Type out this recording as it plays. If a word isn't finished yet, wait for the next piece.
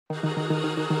The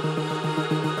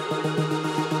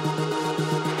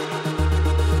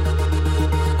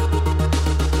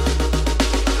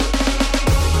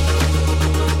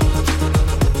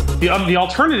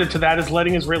alternative to that is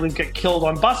letting Israelis get killed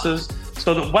on buses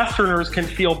so that Westerners can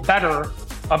feel better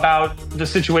about the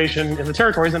situation in the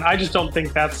territories. And I just don't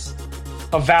think that's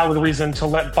a valid reason to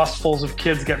let busfuls of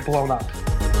kids get blown up.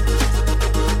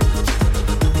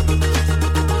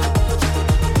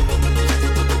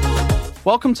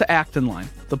 Welcome to Acton Line,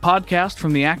 the podcast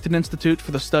from the Acton Institute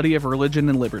for the Study of Religion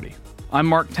and Liberty. I'm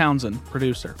Mark Townsend,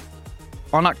 producer.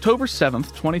 On October 7th,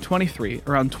 2023,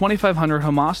 around 2,500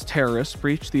 Hamas terrorists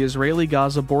breached the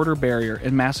Israeli-Gaza border barrier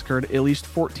and massacred at least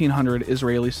 1,400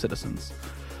 Israeli citizens.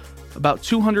 About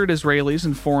 200 Israelis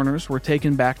and foreigners were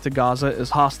taken back to Gaza as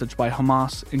hostage by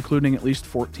Hamas, including at least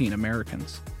 14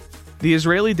 Americans. The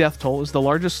Israeli death toll is the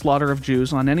largest slaughter of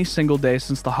Jews on any single day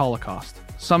since the Holocaust.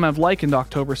 Some have likened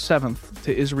October 7th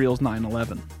to Israel's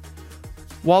 9/11.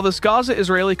 While this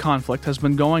Gaza-Israeli conflict has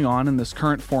been going on in this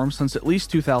current form since at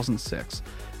least 2006,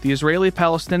 the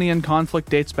Israeli-Palestinian conflict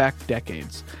dates back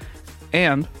decades.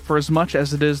 And, for as much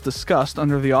as it is discussed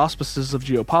under the auspices of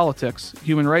geopolitics,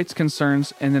 human rights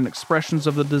concerns, and in expressions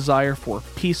of the desire for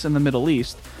peace in the Middle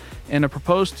East, and a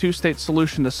proposed two-state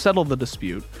solution to settle the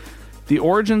dispute, the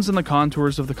origins and the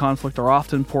contours of the conflict are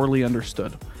often poorly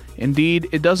understood. Indeed,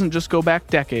 it doesn't just go back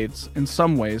decades. In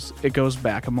some ways, it goes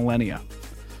back a millennia.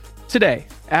 Today,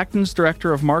 Acton's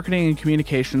Director of Marketing and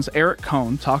Communications, Eric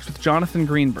Cohn, talks with Jonathan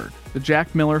Greenberg, the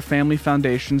Jack Miller Family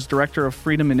Foundation's Director of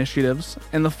Freedom Initiatives,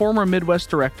 and the former Midwest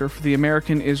Director for the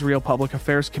American Israel Public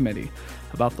Affairs Committee,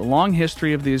 about the long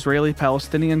history of the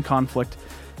Israeli-Palestinian conflict,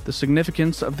 the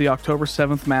significance of the October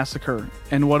 7th massacre,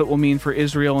 and what it will mean for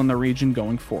Israel and the region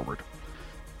going forward.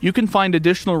 You can find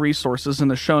additional resources in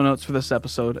the show notes for this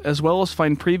episode, as well as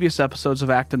find previous episodes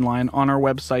of Acton Line on our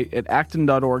website at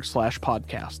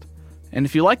acton.org/podcast. And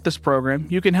if you like this program,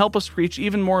 you can help us reach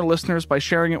even more listeners by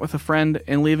sharing it with a friend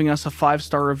and leaving us a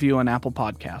 5-star review on Apple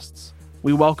Podcasts.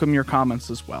 We welcome your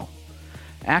comments as well.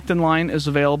 Acton Line is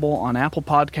available on Apple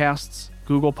Podcasts,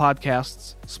 Google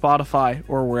Podcasts, Spotify,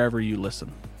 or wherever you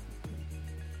listen.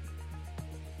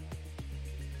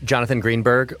 Jonathan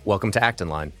Greenberg, welcome to Acton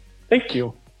Line. Thank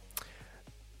you.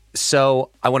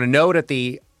 So I want to note at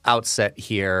the outset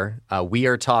here, we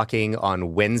are talking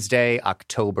on Wednesday,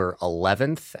 October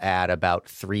 11th at about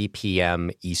 3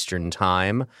 p.m. Eastern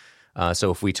Time. So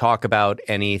if we talk about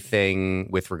anything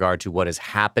with regard to what is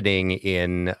happening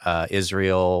in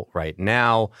Israel right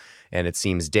now, and it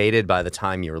seems dated by the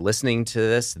time you're listening to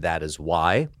this, that is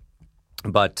why.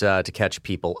 But to catch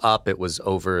people up, it was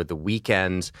over the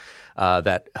weekend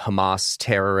that Hamas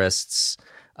terrorists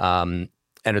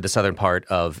entered the southern part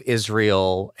of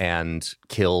Israel and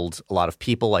killed a lot of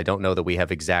people. I don't know that we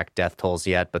have exact death tolls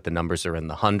yet, but the numbers are in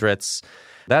the hundreds.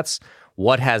 That's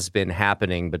what has been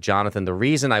happening. But Jonathan, the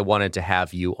reason I wanted to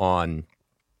have you on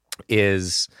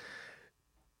is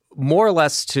more or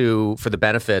less for the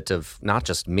benefit of not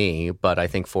just me, but I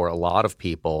think for a lot of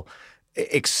people,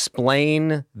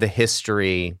 explain the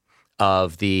history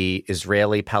of the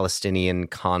Israeli-Palestinian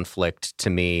conflict to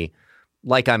me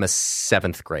like I'm a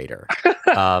 7th grader.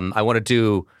 I want to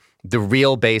do the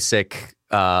real basic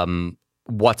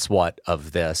what's what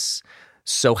of this.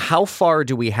 So how far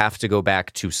do we have to go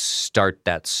back to start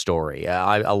that story?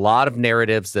 A lot of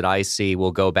narratives that I see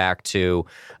will go back to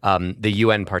the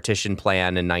UN partition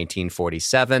plan in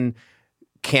 1947.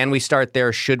 Can we start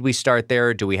there? Should we start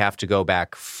there? Do we have to go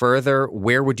back further?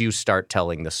 Where would you start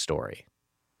telling the story?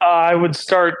 I would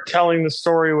start telling the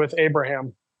story with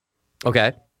Abraham.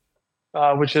 Okay.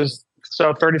 Which is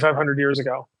 3,500 years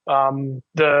ago. I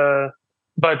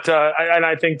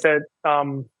think that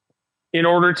in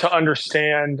order to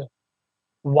understand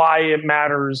why it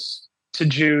matters to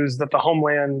Jews that the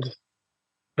homeland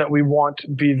that we want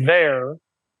be there,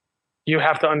 you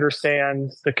have to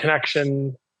understand the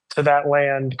connection to that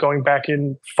land going back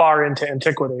far into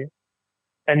antiquity.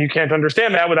 And you can't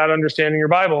understand that without understanding your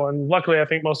Bible. And luckily, I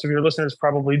think most of your listeners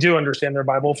probably do understand their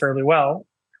Bible fairly well.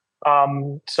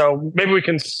 So maybe we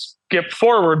can skip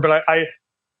forward, but I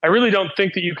really don't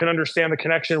think that you can understand the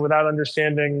connection without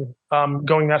understanding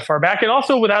going that far back, and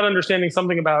also without understanding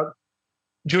something about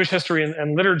Jewish history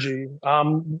and liturgy.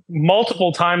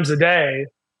 Multiple times a day,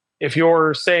 if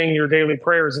you're saying your daily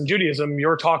prayers in Judaism,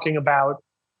 you're talking about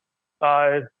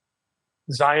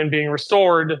Zion being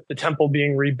restored, the temple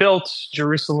being rebuilt,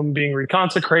 Jerusalem being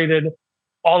reconsecrated,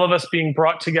 all of us being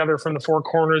brought together from the four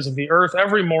corners of the earth.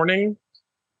 Every morning,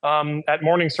 at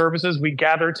morning services, we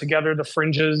gather together the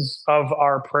fringes of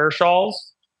our prayer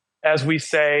shawls as we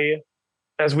say,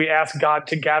 as we ask God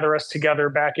to gather us together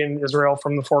back in Israel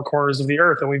from the four corners of the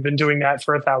earth. And we've been doing that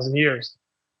for 1,000 years.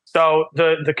 So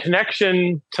the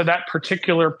connection to that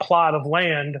particular plot of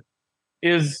land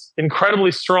is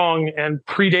incredibly strong and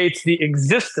predates the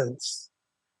existence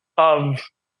of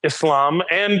Islam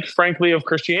and, frankly, of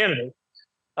Christianity.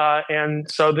 And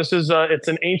so this is it's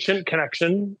an ancient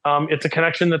connection. It's a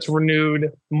connection that's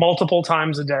renewed multiple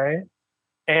times a day.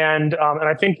 And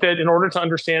I think that in order to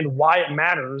understand why it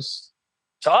matters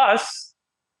to us,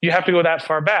 you have to go that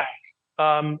far back.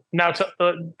 Now,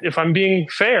 if I'm being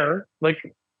fair,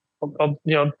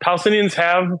 Palestinians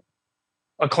have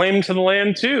a claim to the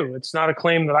land too. It's not a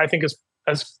claim that I think is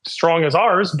as strong as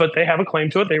ours, but they have a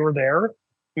claim to it. They were there,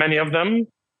 many of them,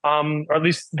 or at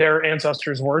least their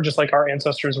ancestors were, just like our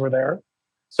ancestors were there.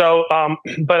 So,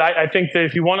 but I think that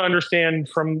if you want to understand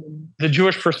from the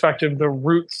Jewish perspective the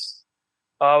roots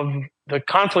of the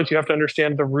conflict, you have to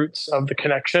understand the roots of the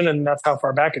connection, and that's how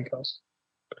far back it goes.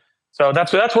 So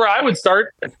that's where I would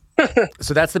start.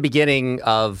 So that's the beginning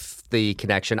of the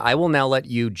connection. I will now let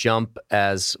you jump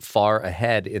as far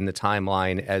ahead in the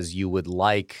timeline as you would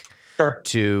like. Sure.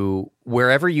 To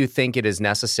wherever you think it is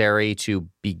necessary to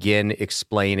begin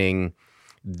explaining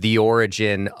the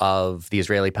origin of the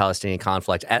Israeli-Palestinian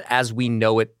conflict as we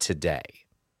know it today.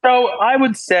 So I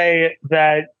would say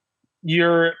that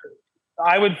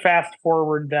I would fast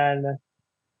forward then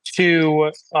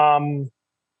to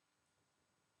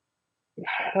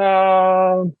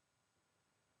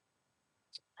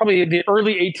probably the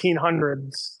early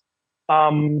 1800s,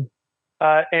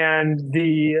 and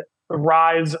the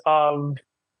rise of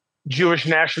Jewish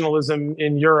nationalism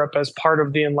in Europe as part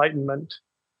of the Enlightenment.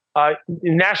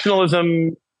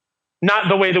 Nationalism, not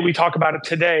the way that we talk about it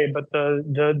today, but a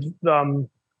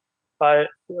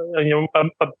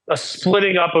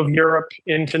splitting up of Europe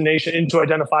into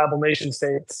identifiable nation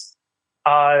states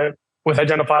with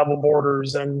identifiable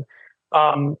borders, and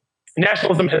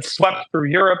nationalism had swept through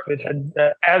Europe. It had,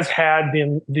 as had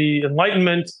the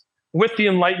Enlightenment. With the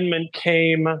Enlightenment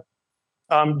came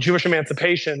Jewish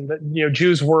emancipation. That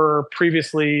Jews were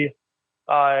previously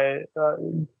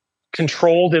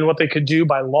controlled in what they could do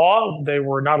by law. They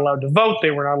were not allowed to vote.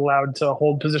 They were not allowed to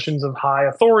hold positions of high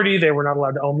authority. They were not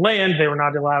allowed to own land. They were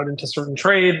not allowed into certain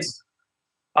trades.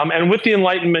 And with the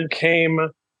Enlightenment came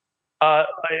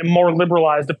more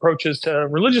liberalized approaches to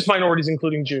religious minorities,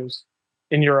 including Jews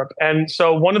in Europe. And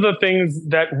so one of the things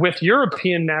that with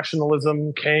European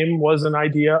nationalism came was an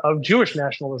idea of Jewish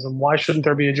nationalism. Why shouldn't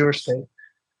there be a Jewish state?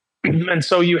 And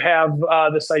so you have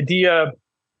this idea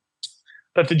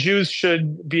that the Jews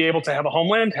should be able to have a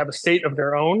homeland, have a state of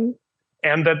their own,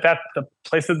 and that the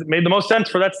place that made the most sense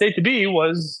for that state to be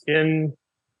was in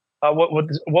what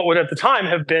would at the time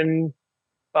have been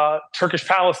Turkish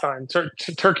Palestine.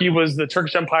 Turkey was the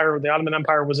Turkish Empire, the Ottoman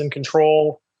Empire was in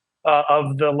control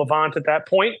of the Levant at that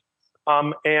point.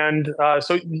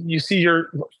 So you see your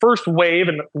first wave,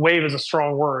 and wave is a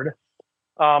strong word,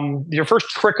 your first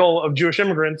trickle of Jewish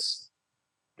immigrants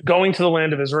going to the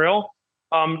land of Israel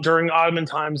during Ottoman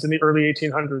times in the early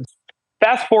 1800s.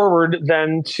 Fast forward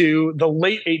then to the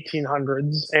late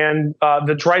 1800s and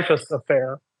the Dreyfus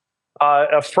affair.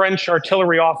 A French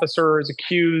artillery officer is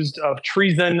accused of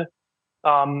treason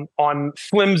on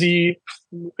flimsy,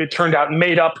 it turned out,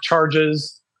 made-up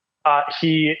charges.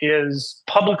 He is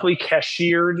publicly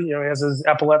cashiered. He has his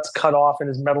epaulets cut off and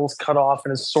his medals cut off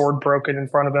and his sword broken in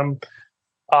front of him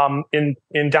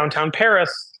in downtown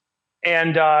Paris.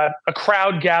 And a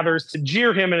crowd gathers to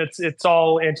jeer him, and it's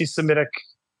all anti-Semitic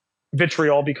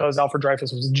vitriol because Alfred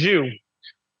Dreyfus was a Jew.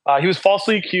 He was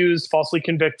falsely accused, falsely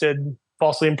convicted,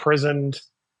 falsely imprisoned.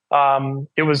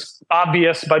 It was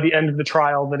obvious by the end of the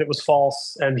trial that it was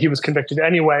false, and he was convicted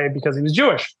anyway because he was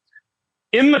Jewish.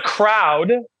 In the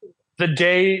crowd, the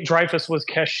day Dreyfus was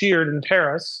cashiered in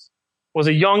Paris, was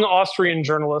a young Austrian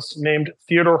journalist named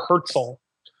Theodor Herzl.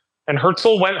 And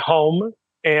Herzl went home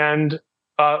and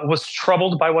was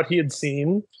troubled by what he had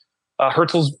seen.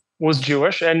 Herzl was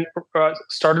Jewish and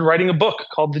started writing a book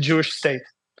called The Jewish State,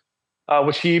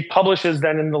 which he publishes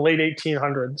then in the late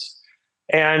 1800s.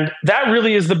 And that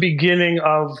really is the beginning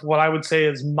of what I would say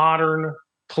is modern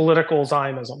political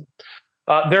Zionism.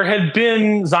 There had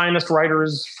been Zionist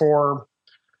writers for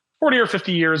 40 or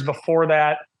 50 years before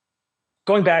that.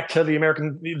 Going back to the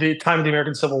time of the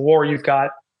American Civil War, you've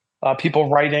got people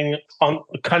writing on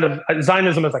kind of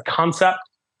Zionism as a concept,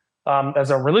 as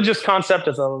a religious concept,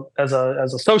 as a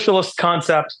socialist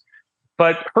concept.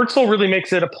 But Herzl really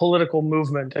makes it a political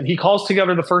movement, and he calls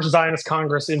together the first Zionist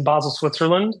Congress in Basel,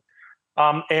 Switzerland.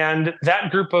 And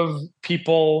that group of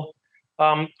people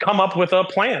come up with a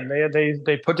plan.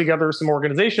 They put together some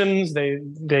organizations. They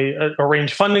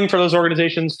arrange funding for those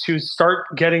organizations to start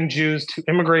getting Jews to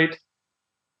immigrate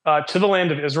to the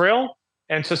land of Israel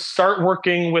and to start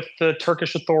working with the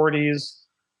Turkish authorities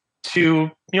to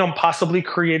possibly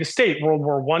create a state. World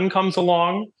War I comes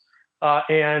along,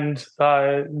 and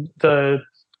the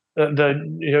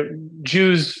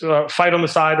Jews fight on the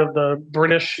side of the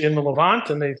British in the Levant,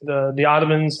 and the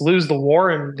Ottomans lose the war,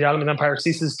 and the Ottoman Empire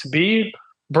ceases to be.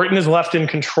 Britain is left in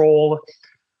control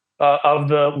of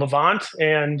the Levant,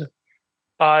 and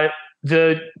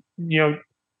the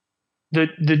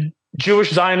Jewish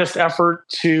Zionist effort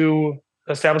to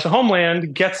establish a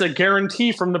homeland gets a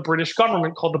guarantee from the British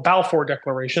government called the Balfour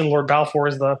Declaration. Lord Balfour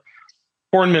is the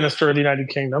foreign minister of the United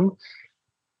Kingdom.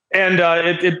 And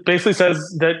it basically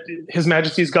says that His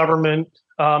Majesty's government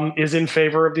is in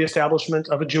favor of the establishment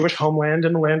of a Jewish homeland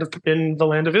in the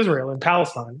land of Israel, in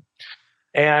Palestine.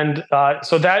 And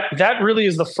so that really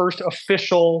is the first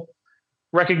official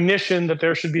recognition that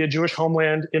there should be a Jewish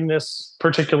homeland in this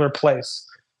particular place.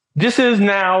 This is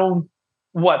now,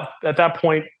 at that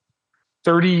point,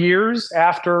 30 years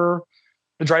after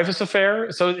the Dreyfus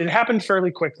Affair. So it happened fairly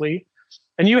quickly.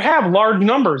 And you have large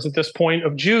numbers at this point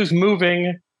of Jews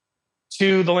moving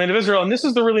to the land of Israel. And this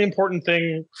is the really important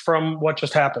thing from what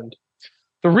just happened.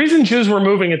 The reason Jews were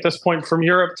moving at this point from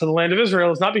Europe to the land of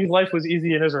Israel is not because life was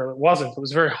easy in Israel. It wasn't. It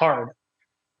was very hard.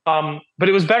 But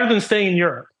it was better than staying in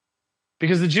Europe,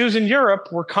 because the Jews in Europe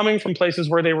were coming from places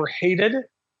where they were hated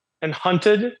and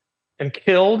hunted and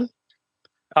killed,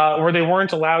 where they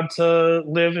weren't allowed to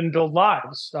live and build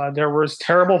lives. There was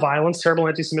terrible violence, terrible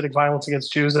anti-Semitic violence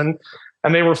against Jews, and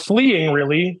they were fleeing,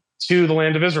 really, to the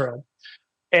land of Israel.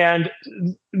 And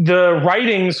the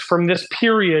writings from this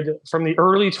period, from the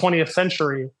early 20th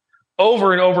century,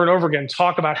 over and over and over again,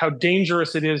 talk about how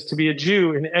dangerous it is to be a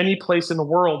Jew in any place in the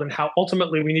world, and how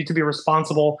ultimately we need to be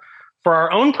responsible for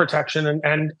our own protection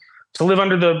and to live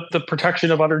under the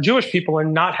protection of other Jewish people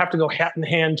and not have to go hat in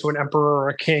hand to an emperor or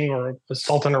a king or a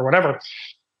sultan or whatever.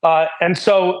 And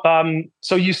so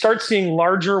you start seeing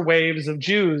larger waves of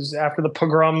Jews after the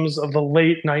pogroms of the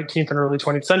late 19th and early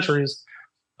 20th centuries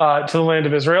to the land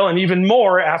of Israel, and even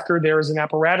more after there is an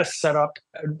apparatus set up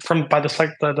by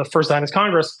the First Zionist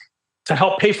Congress to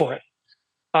help pay for it.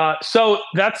 So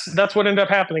that's what ended up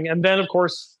happening. And then, of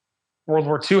course, World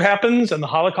War II happens and the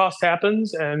Holocaust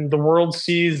happens, and the world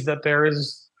sees that there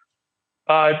is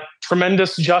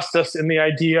tremendous justice in the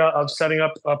idea of setting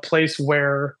up a place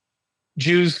where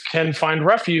Jews can find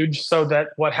refuge, so that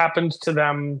what happened to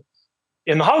them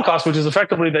in the Holocaust, which is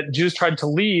effectively that Jews tried to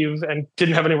leave and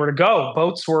didn't have anywhere to go.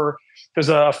 There's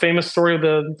a famous story of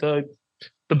the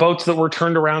boats that were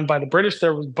turned around by the British.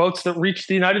 There was boats that reached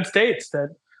the United States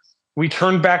that we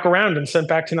turned back around and sent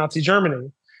back to Nazi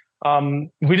Germany.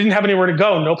 We didn't have anywhere to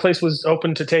go. No place was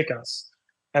open to take us.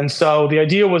 And so the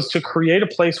idea was to create a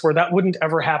place where that wouldn't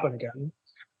ever happen again.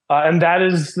 And that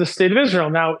is the state of Israel.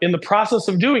 Now, in the process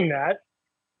of doing that,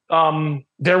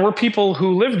 there were people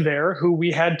who lived there who we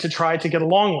had to try to get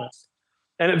along with.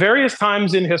 And at various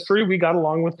times in history, we got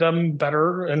along with them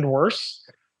better and worse.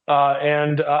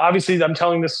 And obviously, I'm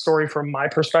telling this story from my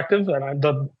perspective, and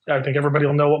I think everybody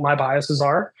will know what my biases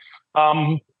are.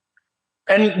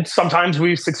 And sometimes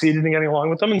we've succeeded in getting along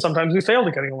with them, and sometimes we failed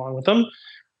at getting along with them.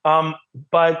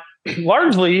 But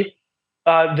largely,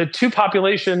 the two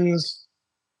populations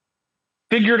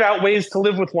figured out ways to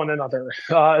live with one another,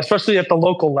 especially at the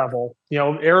local level.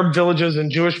 Arab villages and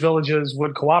Jewish villages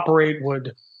would cooperate,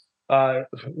 would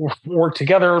work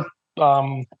together.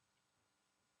 Not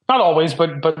always,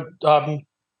 but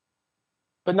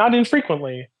not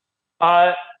infrequently.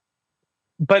 But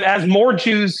as more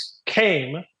Jews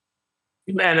came,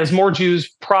 and as more Jews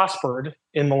prospered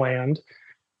in the land,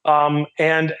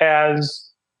 and as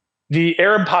the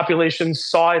Arab population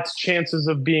saw its chances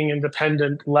of being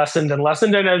independent lessened and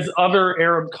lessened, and as other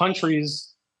Arab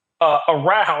countries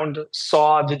around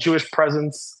saw the Jewish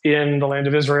presence in the land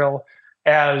of Israel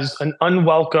as an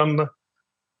unwelcome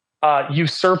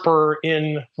usurper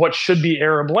in what should be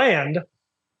Arab land,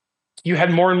 you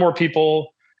had more and more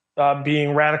people being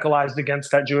radicalized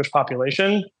against that Jewish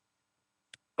population.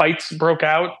 Fights broke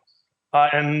out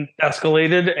and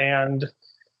escalated, and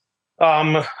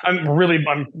I'm really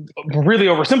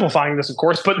oversimplifying this, of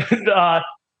course, but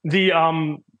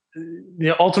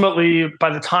ultimately, by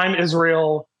the time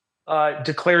Israel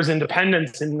declares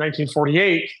independence in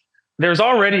 1948, there's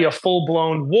already a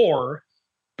full-blown war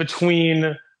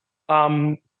between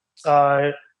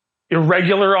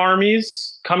irregular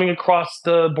armies coming across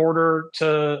the border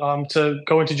to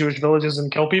go into Jewish villages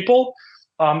and kill people,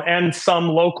 and some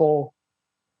local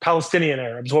Palestinian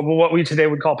Arabs, what we today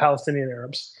would call Palestinian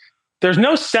Arabs. There's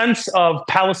no sense of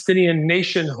Palestinian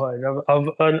nationhood, of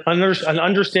an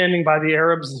understanding by the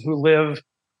Arabs who live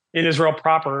in Israel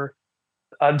proper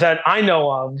that I know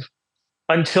of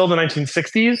until the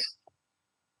 1960s.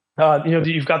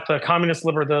 You've got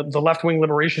the the left-wing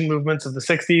liberation movements of the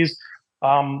 60s.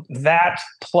 That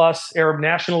plus Arab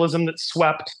nationalism that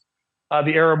swept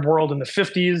the Arab world in the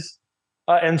 50s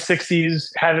and 60s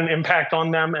had an impact on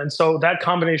them. And so that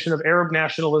combination of Arab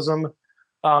nationalism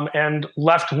and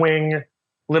left-wing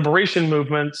liberation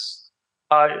movements,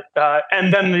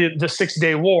 and then the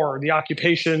Six-Day War, the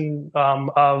occupation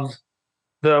of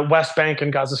the West Bank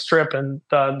and Gaza Strip and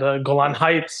the Golan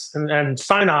Heights and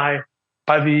Sinai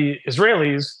by the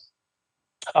Israelis,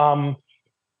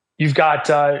 you've got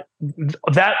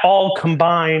that all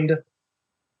combined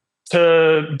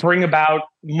to bring about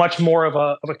much more of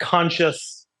a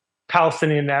conscious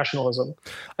Palestinian nationalism.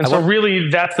 And so really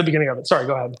that's the beginning of it. Sorry,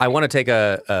 go ahead. I want to take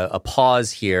a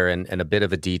pause here and a bit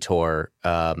of a detour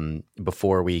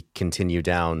before we continue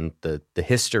down the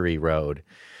history road.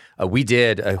 We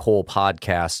did a whole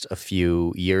podcast a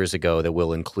few years ago that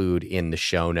we'll include in the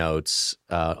show notes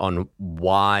on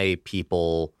why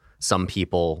some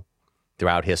people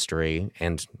throughout history,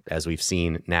 and as we've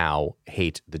seen now,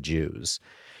 hate the Jews.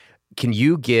 Can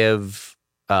you give,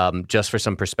 just for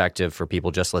some perspective for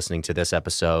people just listening to this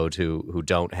episode who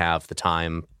don't have the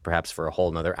time perhaps for a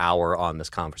whole nother hour on this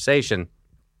conversation,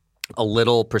 a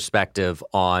little perspective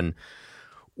on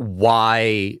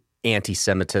why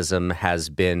anti-Semitism has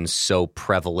been so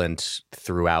prevalent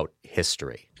throughout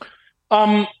history?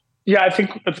 Yeah, I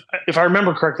think if I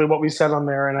remember correctly, what we said on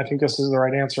there, and I think this is the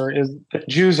right answer, is that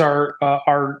Jews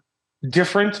are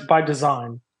different by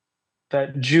design.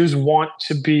 That Jews want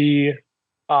to be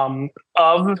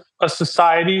of a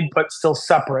society, but still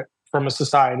separate from a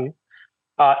society,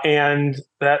 and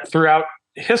that throughout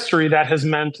history, that has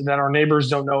meant that our neighbors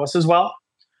don't know us as well.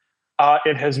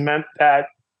 It has meant that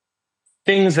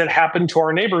things that happen to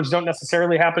our neighbors don't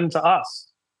necessarily happen to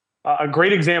us. A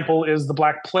great example is the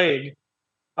Black Plague.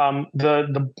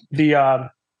 The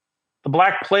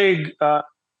Black Plague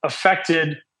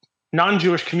affected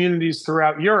non-Jewish communities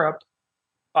throughout Europe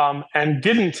and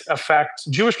didn't affect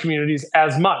Jewish communities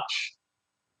as much.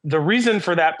 The reason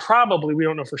for that probably, we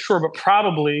don't know for sure, but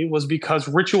probably was because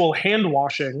ritual hand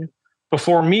washing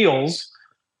before meals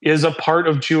is a part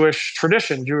of Jewish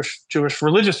tradition, Jewish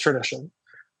religious tradition,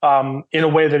 in a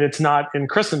way that it's not in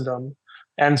Christendom.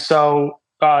 And so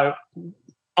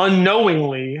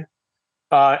unknowingly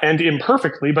and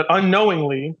imperfectly, but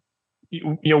unknowingly,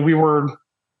 we were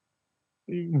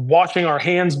washing our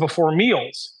hands before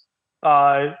meals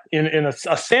in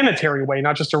a sanitary way,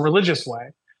 not just a religious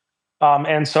way.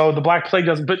 And so the Black Plague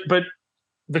doesn't, but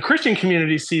the Christian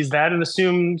community sees that and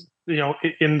assumes,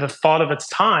 in the thought of its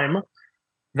time,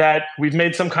 that we've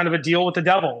made some kind of a deal with the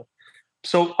devil.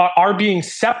 So our being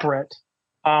separate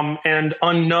and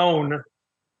unknown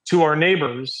to our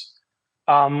neighbors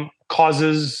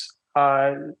causes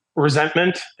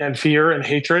resentment and fear and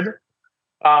hatred.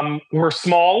 We're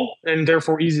small and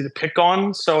therefore easy to pick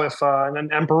on. So if an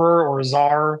emperor or a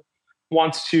czar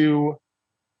wants to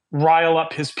rile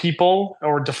up his people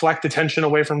or deflect attention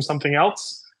away from something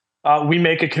else, we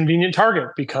make a convenient target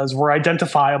because we're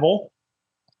identifiable.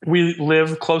 We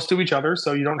live close to each other,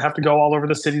 so you don't have to go all over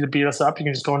the city to beat us up. You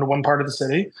can just go into one part of the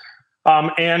city.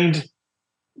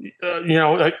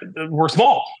 We're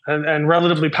small and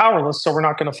relatively powerless, so we're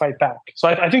not going to fight back. So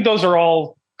I think those are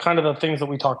all kind of the things that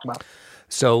we talked about.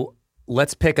 So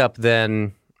let's pick up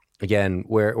then, again,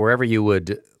 wherever you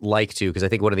would like to, because I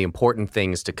think one of the important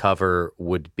things to cover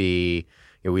would be,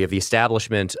 we have the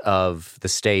establishment of the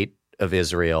state of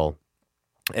Israel,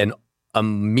 and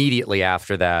immediately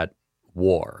after that,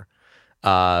 war,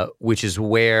 which is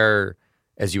where,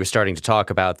 as you were starting to talk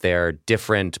about there,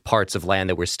 different parts of land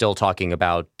that we're still talking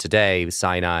about today,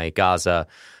 Sinai, Gaza,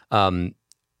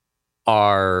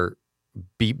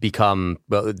 become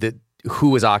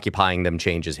who is occupying them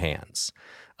changes hands.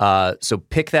 So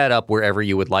pick that up wherever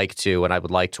you would like to, and I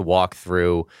would like to walk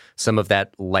through some of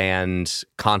that land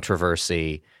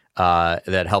controversy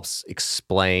that helps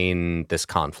explain this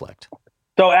conflict.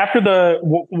 So after the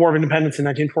War of Independence in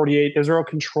 1948, Israel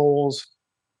controls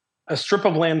a strip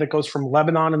of land that goes from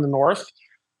Lebanon in the north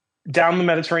down the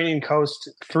Mediterranean coast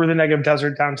through the Negev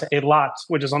Desert down to Eilat,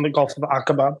 which is on the Gulf of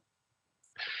Aqaba.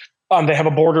 They have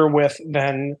a border with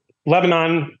then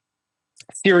Lebanon,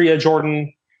 Syria,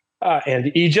 Jordan,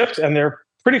 and Egypt, and they're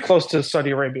pretty close to Saudi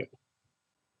Arabia.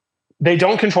 They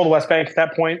don't control the West Bank at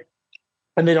that point,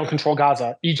 and they don't control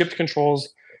Gaza. Egypt controls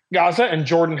Gaza, and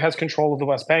Jordan has control of the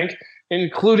West Bank,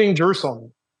 including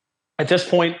Jerusalem. At this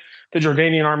point, the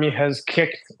Jordanian army has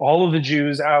kicked all of the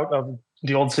Jews out of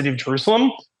the old city of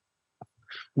Jerusalem.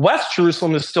 West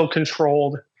Jerusalem is still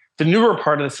controlled. The newer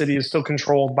part of the city is still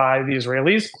controlled by the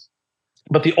Israelis,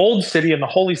 but the old city and the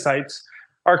holy sites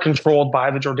are controlled by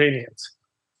the Jordanians.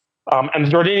 And the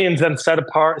Jordanians then set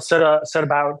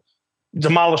about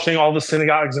demolishing all the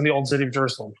synagogues in the old city of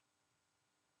Jerusalem.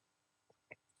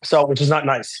 So, which is not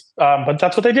nice, but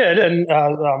that's what they did.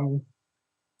 And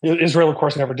Israel, of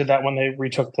course, never did that when they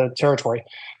retook the territory.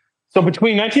 So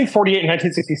between 1948 and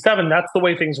 1967, that's the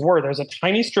way things were. There's a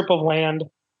tiny strip of land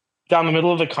down the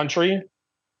middle of the country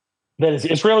that is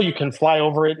Israel. You can fly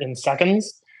over it in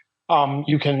seconds.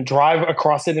 You can drive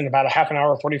across it in about a half an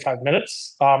hour, 45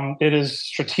 minutes. It is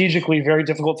strategically very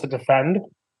difficult to defend.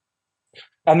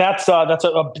 And that's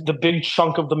the big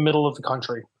chunk of the middle of the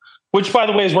country, which, by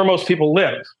the way, is where most people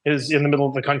live, is in the middle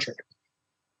of the country.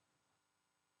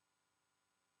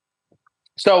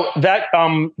 So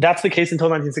that's the case until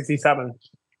 1967. In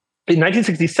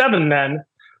 1967, then,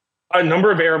 a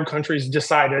number of Arab countries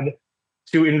decided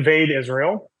to invade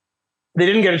Israel. They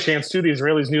didn't get a chance to. The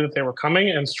Israelis knew that they were coming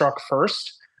and struck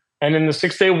first. And in the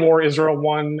Six-Day War, Israel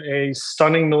won a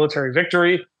stunning military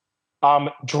victory,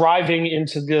 driving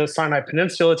into the Sinai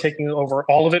Peninsula, taking over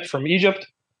all of it from Egypt,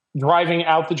 driving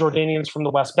out the Jordanians from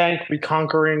the West Bank,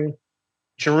 reconquering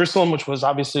Jerusalem, which was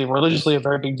obviously religiously a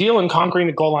very big deal, and conquering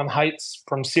the Golan Heights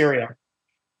from Syria,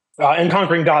 and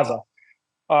conquering Gaza,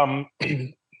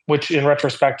 which in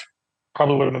retrospect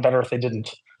probably would have been better if they didn't.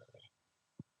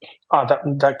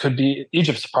 That could be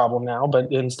Egypt's problem now,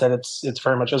 but instead it's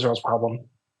very much Israel's problem.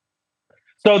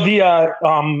 So that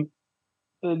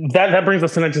brings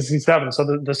us to 1967. So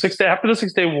after the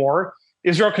Six-Day War,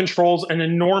 Israel controls an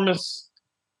enormous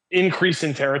increase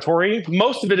in territory.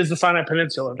 Most of it is the Sinai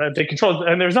Peninsula that they control,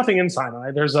 and there's nothing in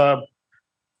Sinai. There's some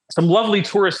lovely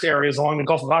tourist areas along the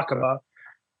Gulf of Aqaba,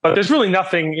 but there's really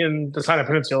nothing in the Sinai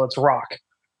Peninsula. It's rock.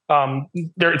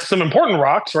 There's some important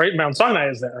rocks, right? Mount Sinai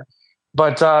is there,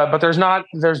 but there's not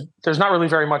really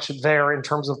very much there in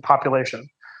terms of population.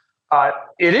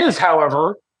 It is,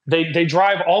 however, they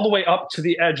drive all the way up to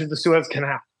the edge of the Suez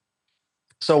Canal.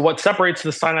 So what separates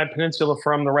the Sinai Peninsula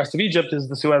from the rest of Egypt is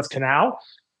the Suez Canal,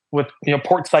 with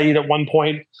Port Said at one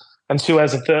point and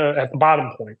Suez at the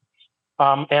bottom point.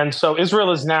 And so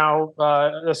Israel is now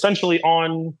essentially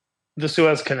on the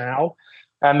Suez Canal,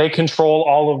 and they control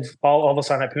all the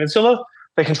Sinai Peninsula.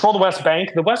 They control the West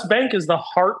Bank. The West Bank is the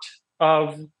heart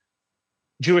of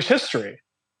Jewish history.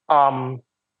 In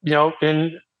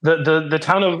the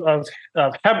town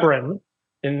of Hebron,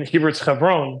 in Hebrew it's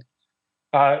Hebron,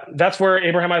 that's where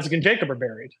Abraham, Isaac, and Jacob are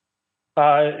buried.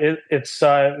 It's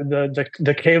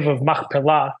the cave of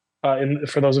Machpelah,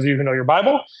 for those of you who know your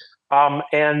Bible,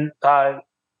 and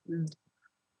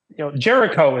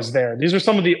Jericho is there. These are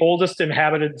some of the oldest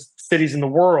inhabited cities in the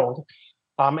world,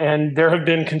 and there have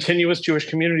been continuous Jewish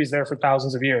communities there for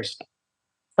thousands of years.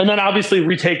 And then, obviously,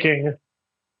 retaking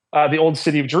the old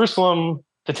city of Jerusalem,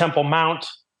 the Temple Mount.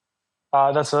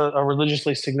 That's a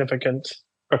religiously significant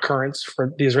occurrence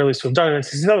for the Israelis to have done in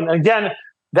 1967. Again,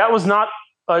 that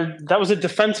was a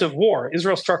defensive war.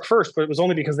 Israel struck first, but it was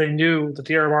only because they knew that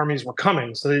the Arab armies were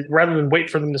coming. So rather than wait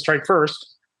for them to strike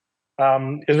first,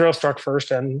 Israel struck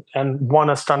first and won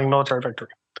a stunning military victory.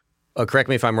 Correct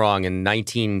me if I'm wrong. In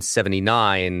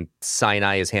 1979,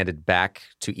 Sinai is handed back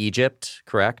to Egypt,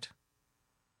 correct?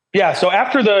 Yeah. So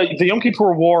after the Yom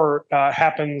Kippur War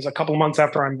happens a couple of months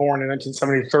after I'm born in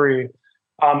 1973,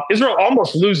 Israel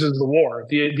almost loses the war.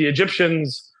 The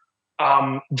Egyptians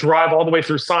drive all the way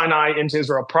through Sinai into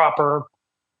Israel proper.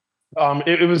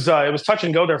 It was touch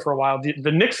and go there for a while.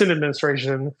 The Nixon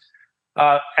administration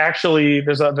actually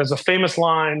there's a famous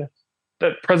line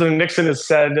that President Nixon is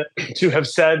said to have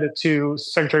said to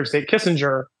Secretary of State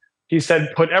Kissinger. He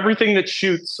said, "Put everything that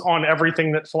shoots on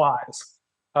everything that flies,"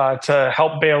 to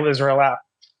help bail Israel out.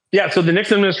 Yeah, so the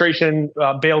Nixon administration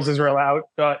bails Israel out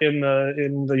in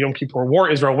the Yom Kippur War.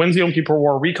 Israel wins the Yom Kippur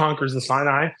War, reconquers the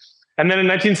Sinai. And then in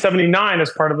 1979,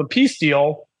 as part of the peace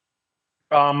deal,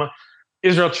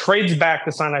 Israel trades back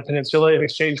the Sinai Peninsula in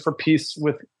exchange for peace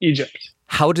with Egypt.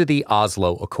 How did the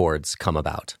Oslo Accords come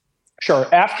about? Sure.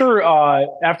 After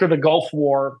the Gulf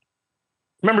War,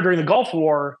 remember during the Gulf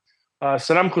War,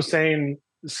 Saddam Hussein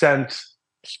sent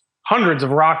hundreds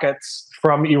of rockets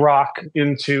from Iraq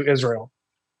into Israel.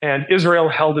 And Israel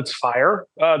held its fire.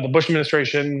 The Bush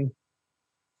administration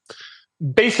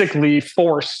basically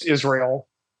forced Israel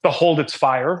to hold its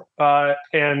fire.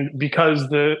 And because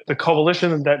the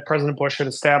coalition that President Bush had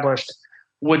established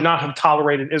would not have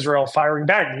tolerated Israel firing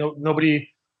back. Nobody,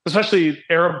 especially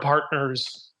Arab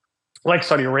partners like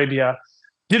Saudi Arabia,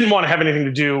 didn't want to have anything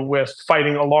to do with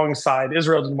fighting alongside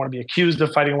Israel, didn't want to be accused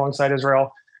of fighting alongside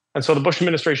Israel. And so the Bush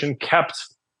administration kept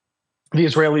the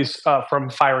Israelis from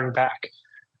firing back.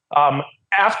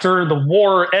 After the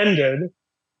war ended,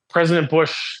 President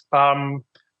Bush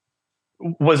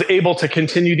was able to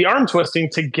continue the arm twisting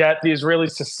to get the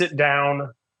Israelis to sit down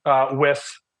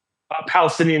with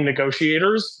Palestinian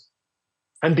negotiators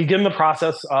and begin the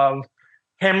process of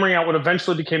hammering out what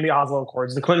eventually became the Oslo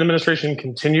Accords. The Clinton administration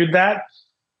continued that,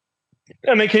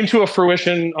 and they came to a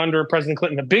fruition under President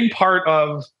Clinton. A big part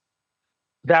of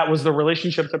that was the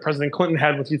relationship that President Clinton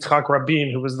had with Yitzhak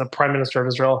Rabin, who was the prime minister of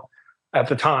Israel at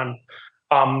the time,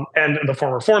 and the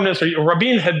former foreign minister.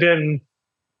 Rabin had been,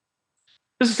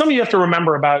 this is something you have to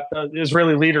remember about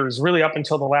Israeli leaders really up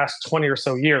until the last 20 or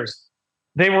so years.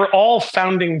 They were all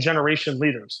founding generation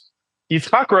leaders.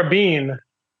 Yitzhak Rabin,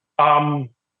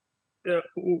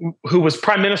 who was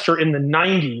prime minister in the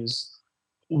 90s,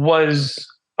 was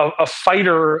a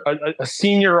fighter, a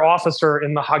senior officer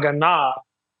in the Haganah,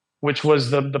 which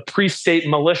was the pre-state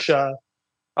militia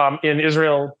in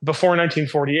Israel before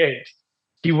 1948.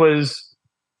 He was,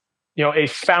 a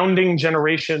founding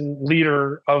generation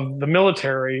leader of the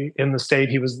military in the state.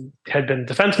 He had been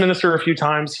defense minister a few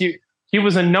times. He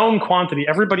was a known quantity.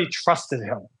 Everybody trusted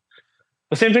him.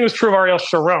 The same thing was true of Ariel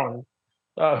Sharon,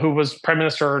 who was prime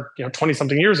minister,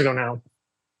 20-something years ago now.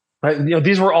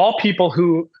 These were all people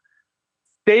who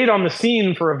stayed on the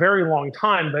scene for a very long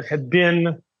time, but had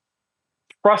been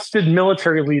trusted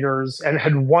military leaders and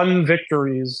had won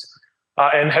victories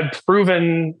and had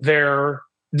proven their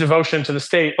devotion to the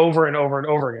state over and over and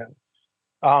over again.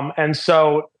 And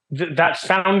so that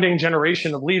founding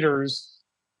generation of leaders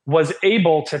was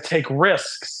able to take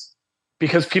risks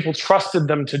because people trusted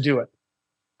them to do it.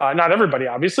 Not everybody,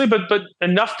 obviously, but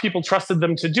enough people trusted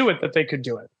them to do it that they could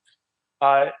do it.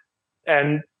 I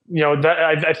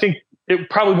think it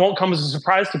probably won't come as a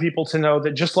surprise to people to know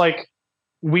that just like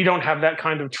we don't have that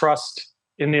kind of trust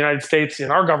in the United States in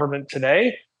our government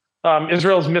today,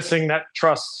 Israel is missing that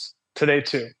trust today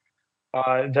too.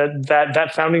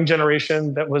 That founding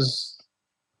generation that was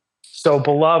so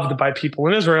beloved by people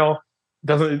in Israel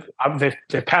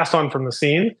they passed on from the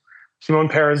scene. Shimon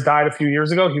Peres died a few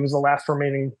years ago. He was the last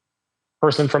remaining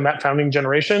person from that founding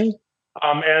generation.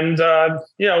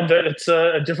 It's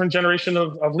a different generation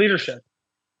of leadership.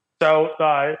 So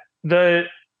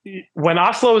when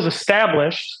Oslo was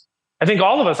established, I think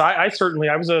all of us, I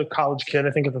was a college kid,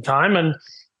 I think at the time, and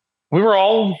we were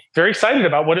all very excited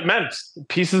about what it meant.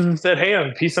 Peace is at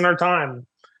hand, peace in our time.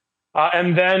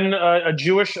 And then a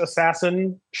Jewish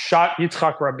assassin shot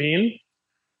Yitzhak Rabin,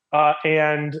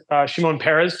 and Shimon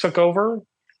Peres took over,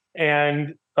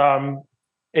 and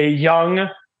a young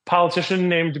politician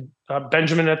named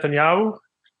Benjamin Netanyahu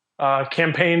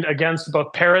campaigned against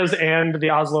both Peres and the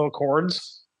Oslo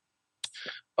Accords.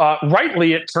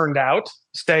 Rightly, it turned out,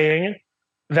 saying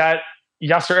that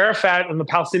Yasser Arafat and the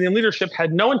Palestinian leadership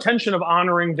had no intention of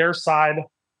honoring their side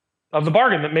of the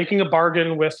bargain, that making a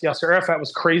bargain with Yasser Arafat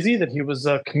was crazy, that he was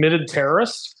a committed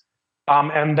terrorist,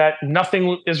 and that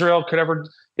nothing Israel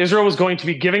was going to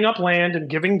be giving up land and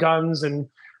giving guns and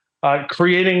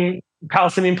creating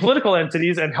Palestinian political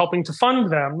entities and helping to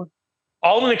fund them,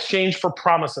 all in exchange for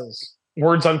promises,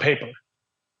 words on paper.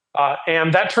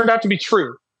 And that turned out to be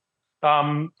true.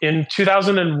 In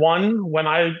 2001, when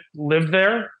I lived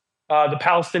there, the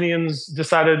Palestinians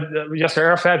decided, Yasser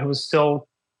Arafat, who was still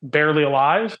barely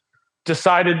alive,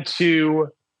 decided to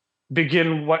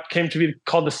begin what came to be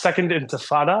called the Second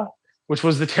Intifada, which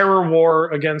was the terror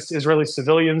war against Israeli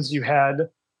civilians. You had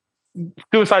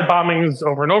suicide bombings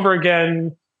over and over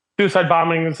again, suicide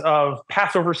bombings of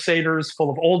Passover seders full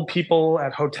of old people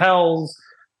at hotels,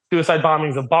 suicide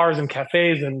bombings of bars and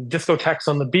cafes and discotheques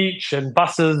on the beach and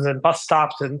buses and bus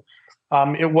stops. And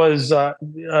it was a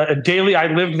daily,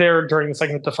 I lived there during the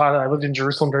Second Intifada. I lived in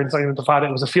Jerusalem during the Second Intifada.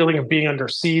 It was a feeling of being under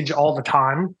siege all the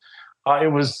time.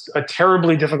 It was a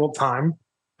terribly difficult time.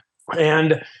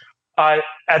 And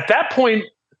at that point,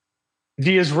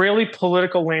 the Israeli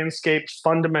political landscape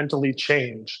fundamentally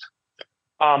changed.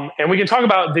 And we can talk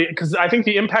about because I think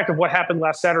the impact of what happened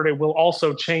last Saturday will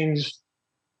also change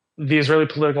the Israeli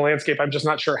political landscape. I'm just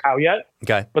not sure how yet.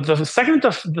 Okay. But the Second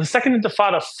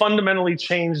Intifada fundamentally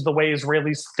changed the way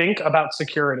Israelis think about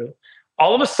security.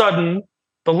 All of a sudden,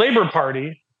 the Labor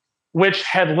Party, which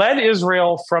had led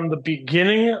Israel from the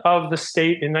beginning of the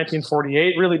state in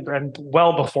 1948, really, and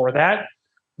well before that,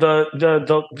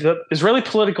 the Israeli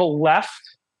political left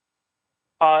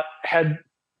had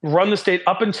run the state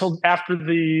up until after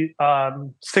the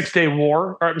 6-Day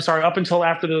War, up until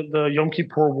after the Yom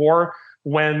Kippur War,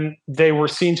 when they were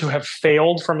seen to have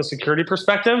failed from a security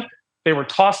perspective. They were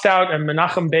tossed out, and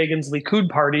Menachem Begin's Likud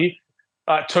party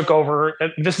took over.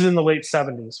 This is in the late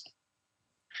 70s.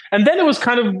 And then it was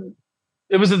kind of,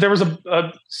 there was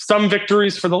some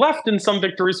victories for the left and some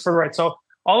victories for the right. So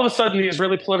all of a sudden, the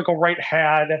Israeli political right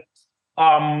had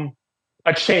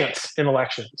a chance in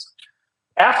elections.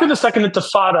 After the Second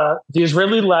Intifada, the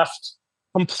Israeli left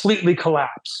completely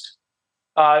collapsed.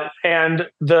 And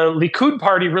the Likud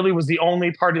party really was the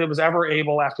only party that was ever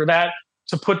able, after that,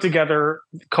 to put together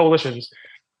coalitions.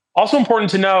 Also important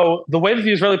to know, the way that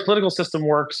the Israeli political system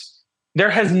works, there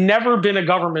has never been a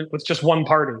government with just one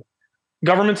party.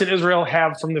 Governments in Israel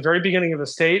have, from the very beginning of the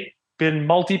state, been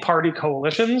multi-party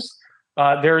coalitions.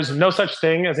 There is no such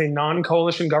thing as a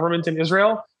non-coalition government in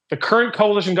Israel. The current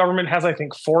coalition government has, I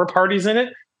think, 4 parties in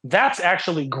it. That's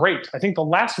actually great. I think the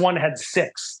last one had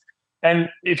 6. And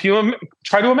if you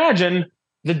try to imagine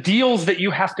the deals that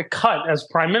you have to cut as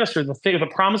prime minister, the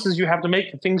promises you have to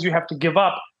make, the things you have to give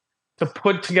up to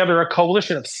put together a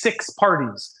coalition of 6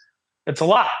 parties, it's a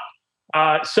lot.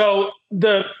 But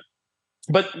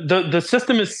the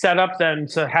system is set up then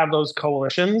to have those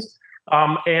coalitions.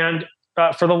 And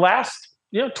for the last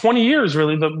 20 years,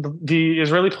 really, the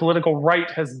Israeli political right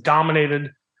has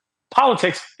dominated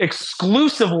politics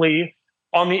exclusively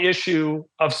on the issue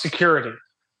of security.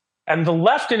 And the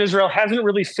left in Israel hasn't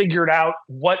really figured out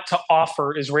what to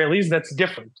offer Israelis that's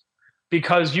different.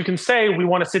 Because you can say, we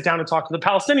want to sit down and talk to the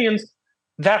Palestinians.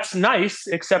 That's nice,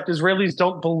 except Israelis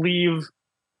don't believe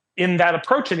in that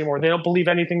approach anymore. They don't believe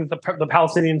anything that the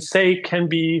Palestinians say can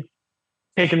be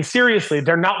taken seriously.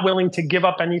 They're not willing to give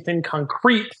up anything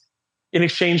concrete in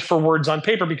exchange for words on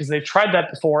paper, because they've tried that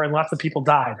before and lots of people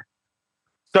died.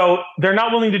 So they're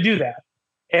not willing to do that.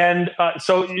 And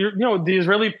so the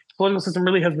Israeli political system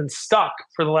really has been stuck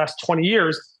for the last 20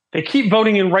 years. They keep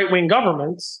voting in right-wing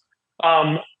governments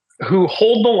who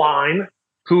hold the line,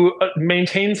 who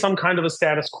maintain some kind of a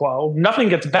status quo. Nothing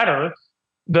gets better.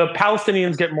 The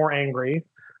Palestinians get more angry,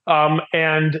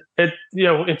 and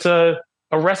it's a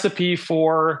recipe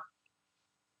for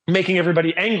making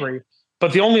everybody angry.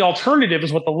 But the only alternative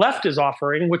is what the left is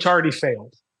offering, which already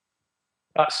failed.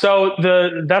 So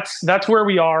that's where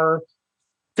we are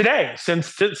today.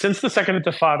 Since the Second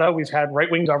Intifada, we've had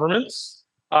right-wing governments.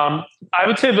 I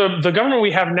would say the government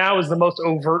we have now is the most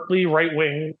overtly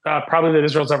right-wing probably that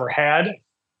Israel's ever had.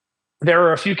 There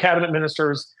are a few cabinet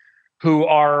ministers who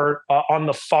are on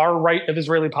the far right of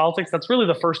Israeli politics. That's really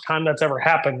the first time that's ever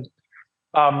happened,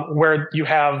 where you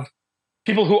have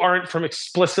people who aren't from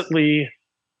explicitly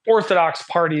orthodox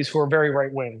parties who are very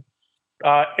right-wing.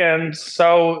 And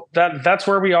so that's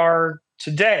where we are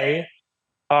today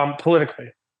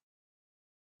politically.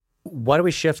 Why don't we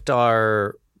shift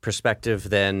our perspective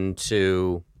then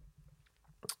to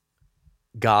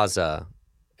Gaza?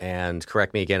 And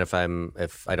correct me again if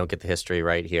I don't get the history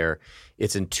right here.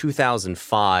 It's in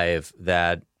 2005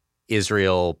 that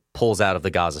Israel pulls out of the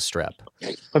Gaza Strip.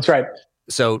 That's right.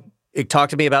 So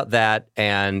talk to me about that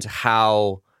and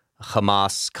how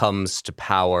Hamas comes to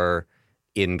power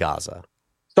in Gaza.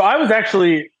 So I was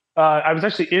actually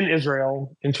in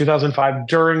Israel in 2005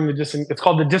 during it's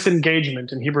called the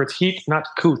disengagement. In Hebrew, it's heat, not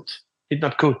kut. So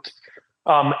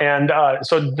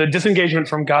the disengagement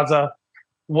from Gaza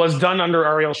was done under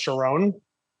Ariel Sharon.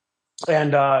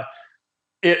 And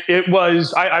it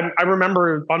was, I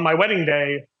remember on my wedding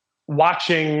day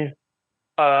watching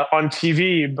on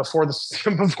TV before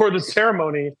the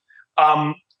ceremony,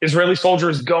 Israeli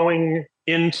soldiers going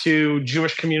into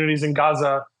Jewish communities in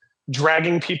Gaza,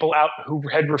 dragging people out who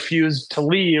had refused to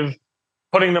leave,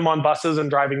 putting them on buses and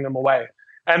driving them away.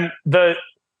 And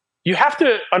you have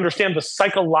to understand the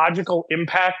psychological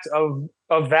impact of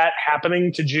that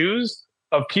happening to Jews,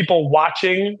 of people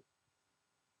watching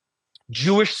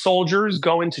Jewish soldiers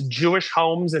go into Jewish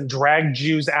homes and drag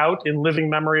Jews out in living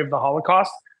memory of the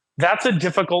Holocaust. That's a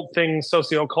difficult thing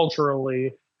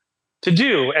socioculturally to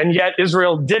do. And yet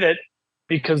Israel did it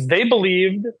because they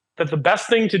believed that the best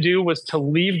thing to do was to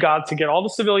leave Gaza, to get all the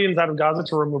civilians out of Gaza,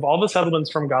 to remove all the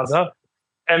settlements from Gaza,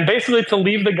 and basically to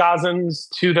leave the Gazans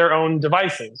to their own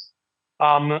devices.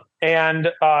 And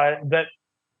that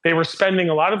they were spending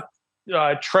a lot of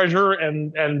treasure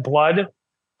and blood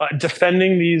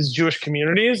defending these Jewish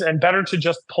communities, and better to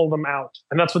just pull them out.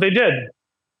 And that's what they did.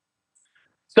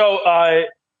 So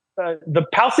the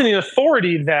Palestinian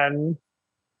Authority then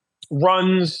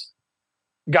runs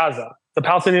Gaza. The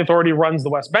Palestinian Authority runs the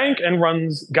West Bank and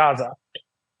runs Gaza.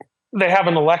 They have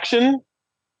an election.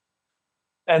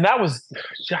 And that was,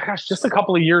 just a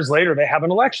couple of years later, they have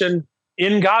an election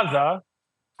in Gaza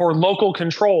for local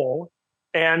control,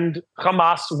 and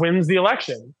Hamas wins the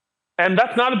election. And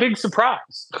that's not a big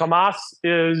surprise. Hamas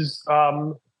is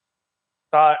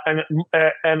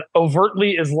an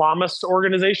overtly Islamist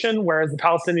organization, whereas the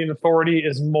Palestinian Authority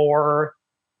is more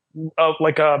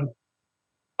like a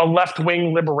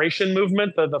left-wing liberation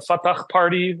movement. The Fatah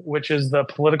Party, which is the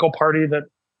political party that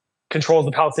controls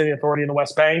the Palestinian Authority in the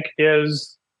West Bank,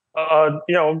 is a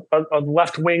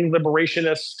left-wing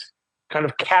liberationist kind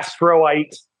of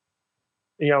Castroite,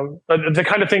 the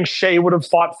kind of thing Shea would have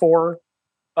fought for,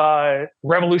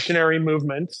 revolutionary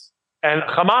movement. And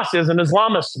Hamas is an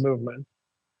Islamist movement.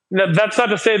 Now, that's not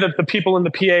to say that the people in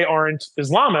the PA aren't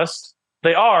Islamist.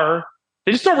 They are.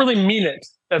 They just don't really mean it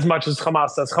as much as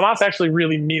Hamas does. Hamas actually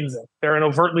really means it. They're an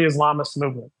overtly Islamist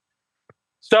movement.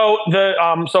 So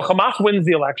Hamas wins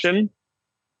the election.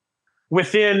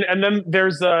 And then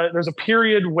there's a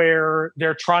period where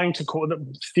they're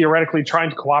theoretically trying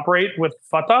to cooperate with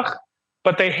Fatah,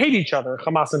 but they hate each other.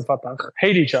 Hamas and Fatah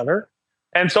hate each other.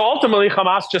 And so ultimately,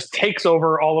 Hamas just takes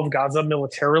over all of Gaza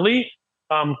militarily,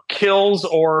 kills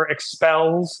or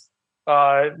expels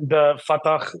the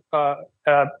Fatah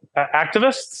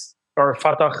activists or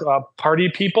Fatah party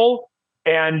people,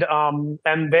 and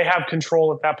they have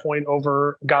control at that point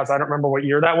over Gaza. I don't remember what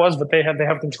year that was, but they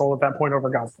have control at that point over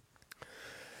Gaza.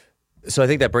 So I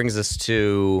think that brings us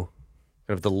to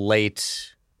kind of the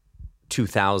late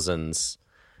 2000s.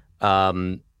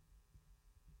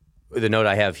 The note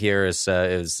I have here is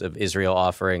of Israel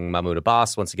offering Mahmoud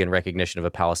Abbas, once again, recognition of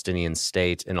a Palestinian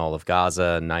state in all of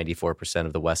Gaza, 94%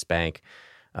 of the West Bank,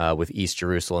 with East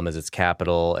Jerusalem as its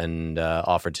capital, and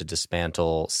offered to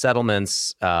dismantle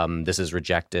settlements. This is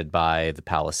rejected by the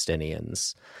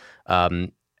Palestinians.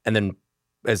 And then,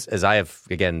 as I have,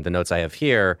 again, the notes I have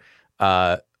here,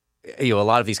 a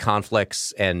lot of these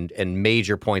conflicts and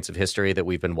major points of history that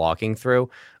we've been walking through,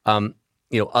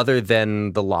 other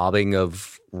than the lobbing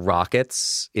of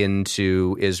rockets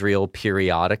into Israel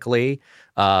periodically,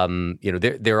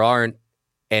 there aren't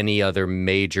any other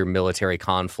major military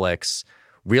conflicts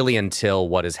really until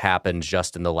what has happened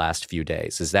just in the last few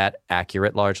days. Is that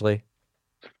accurate largely?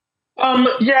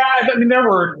 Yeah, I mean,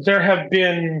 there have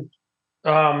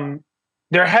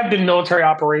been military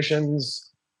operations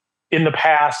in the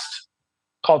past,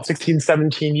 called 16,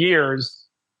 17 years.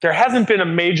 There hasn't been a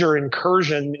major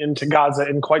incursion into Gaza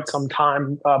in quite some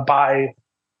time by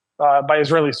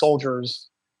Israeli soldiers,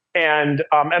 and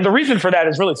the reason for that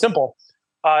is really simple.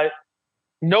 The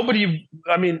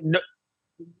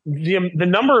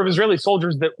number of Israeli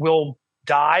soldiers that will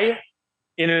die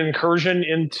in an incursion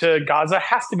into Gaza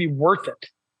has to be worth it.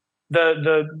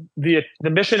 The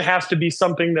mission has to be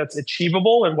something that's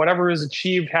achievable, and whatever is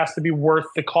achieved has to be worth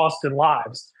the cost in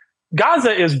lives.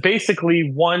 Gaza is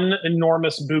basically one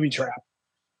enormous booby trap.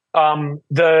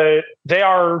 They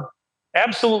are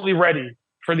absolutely ready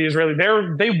for the Israeli.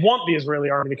 They want the Israeli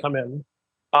army to come in.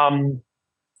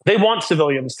 They want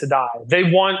civilians to die. They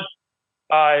want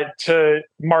to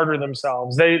martyr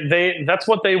themselves. That's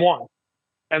what they want.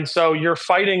 And so you're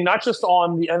fighting not just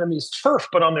on the enemy's turf,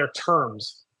 but on their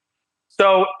terms.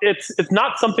 So it's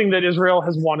not something that Israel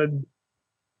has wanted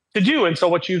to do. And so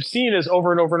what you've seen is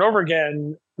over and over and over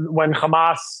again, when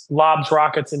Hamas lobs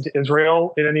rockets into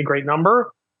Israel in any great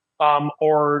number,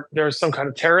 or there's some kind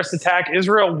of terrorist attack,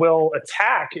 Israel will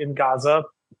attack in Gaza,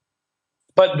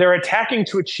 but they're attacking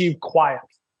to achieve quiet.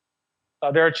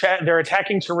 They're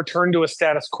attacking to return to a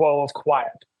status quo of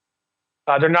quiet.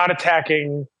 They're not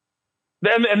attacking,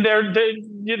 and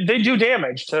they do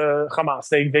damage to Hamas.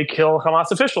 They kill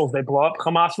Hamas officials. They blow up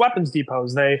Hamas weapons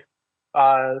depots. They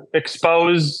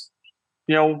expose,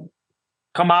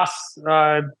 Hamas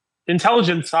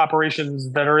intelligence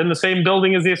operations that are in the same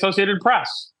building as the Associated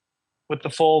Press, with the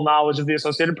full knowledge of the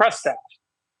Associated Press staff,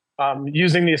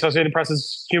 using the Associated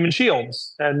Press's human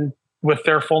shields and with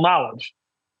their full knowledge.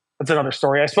 That's another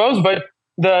story, I suppose. But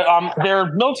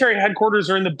their military headquarters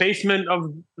are in the basement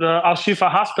of the Al-Shifa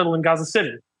hospital in Gaza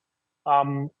City.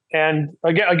 And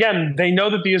again, they know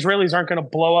that the Israelis aren't going to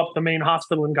blow up the main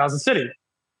hospital in Gaza City.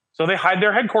 So they hide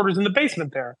their headquarters in the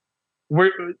basement there.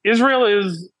 Israel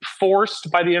is forced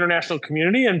by the international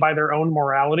community and by their own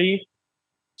morality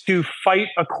to fight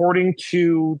according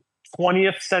to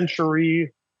 20th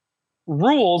century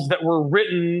rules that were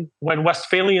written when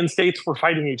Westphalian states were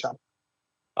fighting each other.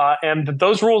 And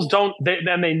those rules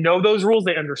they know those rules.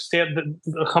 They understand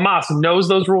that Hamas knows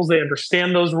those rules. They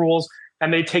understand those rules,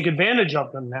 and they take advantage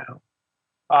of them now.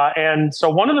 And so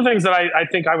one of the things that I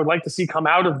think I would like to see come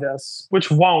out of this,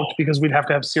 which won't, because we'd have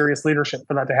to have serious leadership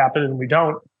for that to happen, and we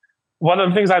don't. One of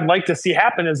the things I'd like to see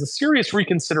happen is a serious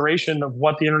reconsideration of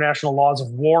what the international laws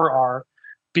of war are,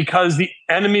 because the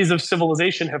enemies of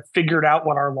civilization have figured out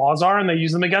what our laws are, and they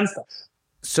use them against us.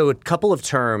 So a couple of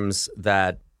terms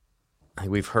that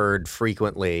we've heard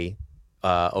frequently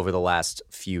over the last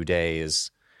few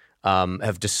days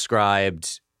have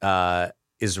described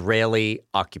Israeli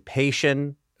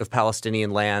occupation of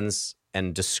Palestinian lands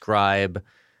and describe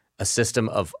a system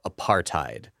of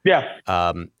apartheid. Yeah.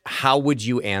 How would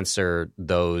you answer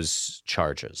those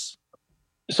charges?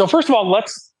 So first of all,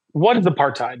 what is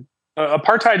apartheid?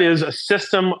 Apartheid is a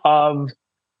system of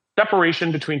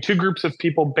separation between two groups of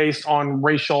people based on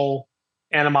racial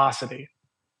animosity.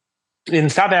 In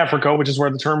South Africa, which is where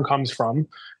the term comes from,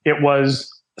 it was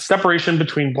separation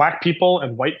between black people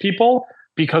and white people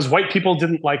because white people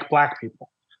didn't like black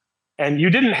people. And you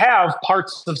didn't have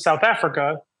parts of South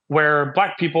Africa where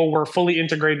black people were fully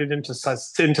integrated into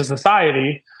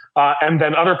society, and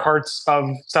then other parts of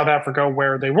South Africa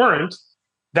where they weren't.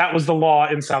 That was the law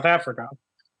in South Africa.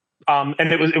 And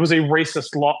it was a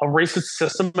racist law, a racist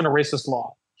system and a racist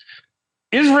law.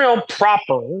 Israel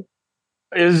proper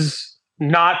is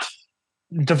not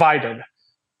divided.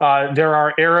 There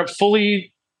are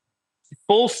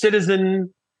full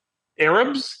citizen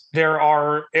Arabs. There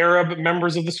are Arab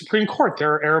members of the Supreme Court.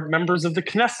 There are Arab members of the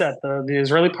Knesset, the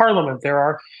Israeli parliament.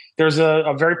 There's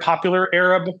a very popular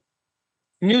Arab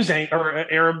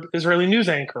Israeli news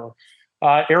anchor.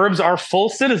 Arabs are full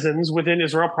citizens within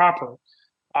Israel proper.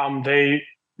 They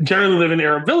generally live in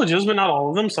Arab villages, but not all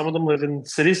of them. Some of them live in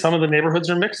cities. Some of the neighborhoods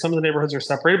are mixed. Some of the neighborhoods are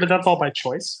separated, but that's all by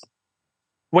choice.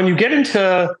 When you get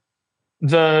into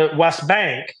the West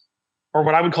Bank, or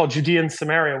what I would call Judea and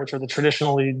Samaria, which are the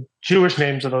traditionally Jewish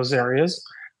names of those areas,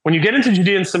 when you get into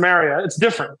Judea and Samaria, it's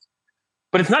different.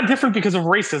 But it's not different because of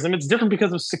racism. It's different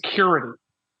because of security.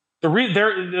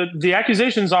 The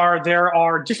accusations are there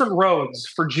are different roads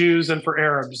for Jews and for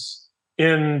Arabs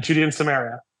in Judea and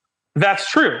Samaria. That's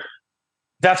true.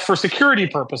 That's for security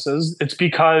purposes. It's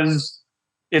because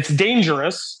it's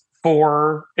dangerous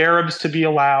for Arabs to be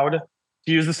allowed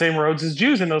to use the same roads as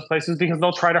Jews in those places because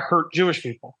they'll try to hurt Jewish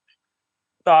people.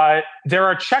 There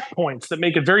are checkpoints that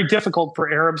make it very difficult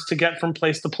for Arabs to get from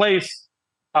place to place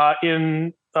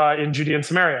in Judea and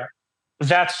Samaria.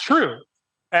 That's true.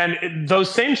 And those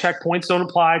same checkpoints don't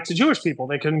apply to Jewish people.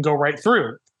 They can go right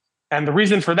through. And the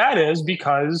reason for that is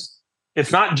because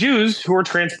it's not Jews who are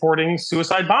transporting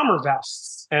suicide bomber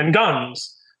vests and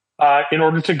guns in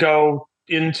order to go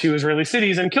into Israeli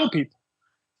cities and kill people.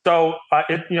 So,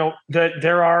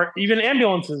 there are even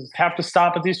ambulances have to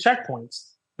stop at these checkpoints.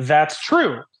 That's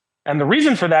true. And the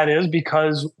reason for that is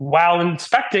because while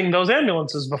inspecting those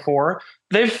ambulances before,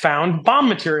 they've found bomb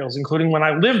materials, including when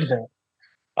I lived there.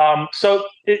 So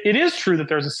it is true that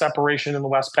there's a separation in the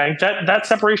West Bank. That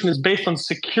separation is based on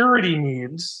security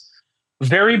needs,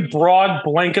 very broad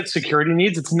blanket security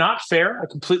needs. It's not fair. I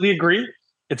completely agree.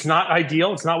 It's not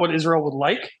ideal. It's not what Israel would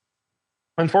like.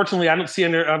 Unfortunately, I don't see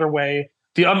any other way.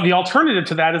 The alternative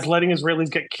to that is letting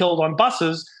Israelis get killed on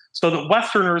buses so that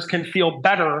Westerners can feel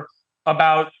better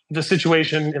about the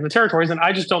situation in the territories. And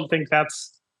I just don't think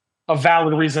that's a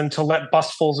valid reason to let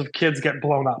busfuls of kids get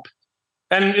blown up.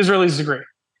 And Israelis agree.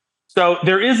 So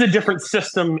there is a different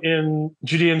system in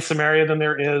Judea and Samaria than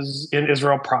there is in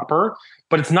Israel proper,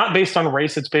 but it's not based on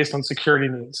race. It's based on security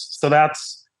needs. So the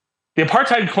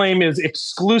apartheid claim is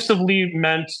exclusively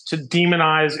meant to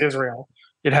demonize Israel.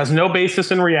 It has no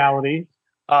basis in reality.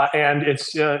 And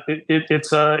it's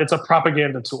a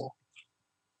propaganda tool.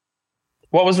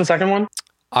 What was the second one?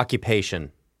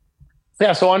 Occupation.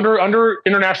 Yeah. So under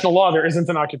international law, there isn't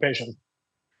an occupation.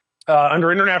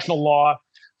 Under international law,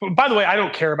 by the way, I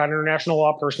don't care about international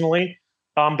law personally,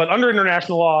 but under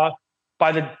international law,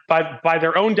 by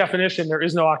their own definition, there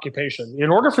is no occupation. In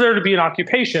order for there to be an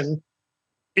occupation,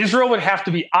 Israel would have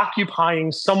to be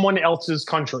occupying someone else's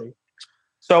country.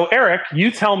 So Eric,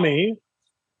 you tell me,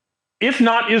 if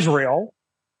not Israel,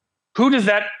 who does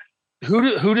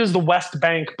the West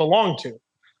Bank belong to?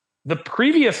 The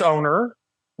previous owner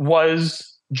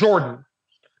was Jordan.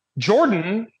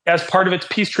 Jordan, as part of its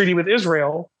peace treaty with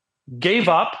Israel, gave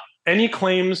up any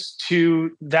claims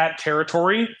to that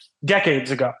territory decades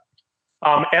ago.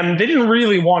 And they didn't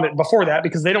really want it before that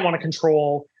because they don't want to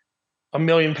control 1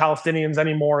 million Palestinians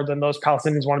any more than those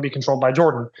Palestinians want to be controlled by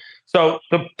Jordan. So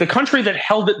the country that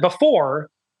held it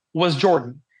before was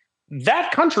Jordan.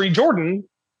 That country, Jordan,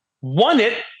 won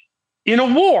it in a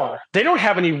war. They don't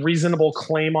have any reasonable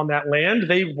claim on that land.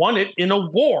 They won it in a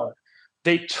war.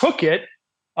 They took it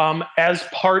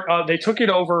they took it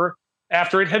over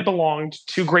after it had belonged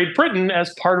to Great Britain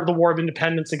as part of the War of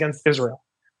Independence against Israel.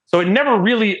 So it never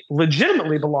really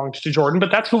legitimately belonged to Jordan, but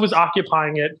that's who was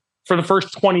occupying it for the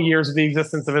first 20 years of the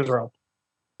existence of Israel.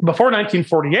 Before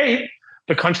 1948,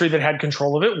 the country that had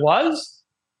control of it was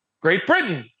Great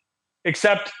Britain,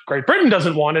 except Great Britain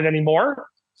doesn't want it anymore.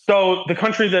 So the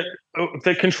country that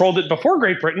controlled it before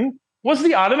Great Britain was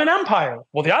the Ottoman Empire.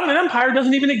 Well, the Ottoman Empire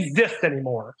doesn't even exist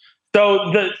anymore.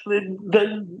 So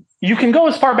you can go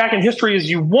as far back in history as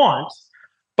you want,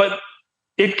 but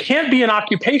it can't be an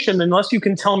occupation unless you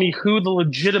can tell me who the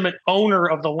legitimate owner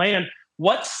of the land,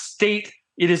 what state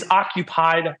it is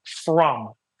occupied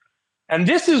from. And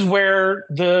this is where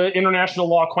the international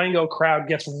law Quango crowd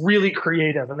gets really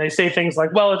creative. And they say things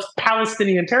like, well, it's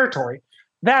Palestinian territory.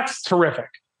 That's terrific.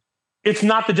 It's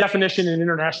not the definition in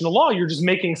international law. You're just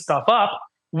making stuff up.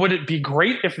 Would it be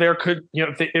great if there could,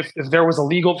 if there was a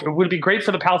legal, would it be great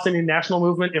for the Palestinian national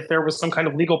movement if there was some kind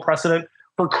of legal precedent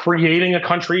for creating a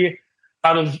country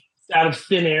out of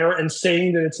thin air and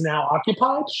saying that it's now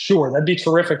occupied? Sure, that'd be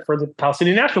terrific for the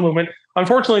Palestinian national movement.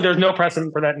 Unfortunately, there's no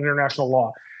precedent for that in international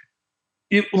law.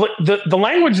 The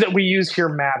language that we use here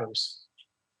matters,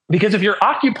 because if you're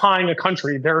occupying a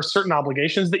country, there are certain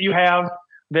obligations that you have.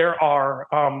 There are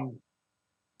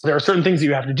certain things that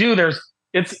you have to do.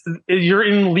 You're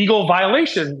in legal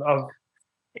violation of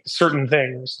certain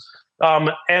things,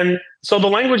 and so the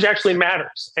language actually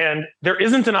matters. And there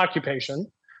isn't an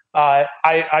occupation.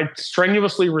 I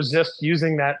strenuously resist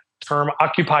using that term,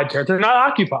 occupied territory. They're not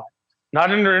occupied,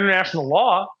 not under international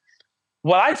law.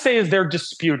 What I say is they're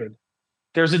disputed.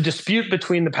 There's a dispute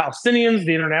between the Palestinians,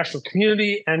 the international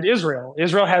community, and Israel.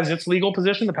 Israel has its legal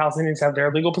position. The Palestinians have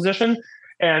their legal position.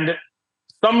 And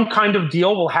some kind of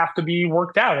deal will have to be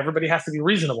worked out. Everybody has to be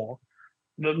reasonable.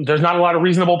 There's not a lot of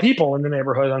reasonable people in the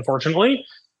neighborhood, unfortunately.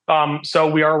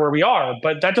 So we are where we are.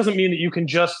 But that doesn't mean that you can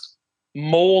just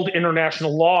mold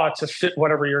international law to fit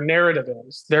whatever your narrative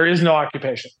is. There is no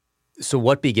occupation. So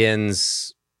what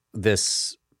begins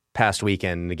this past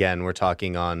weekend? Again, we're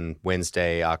talking on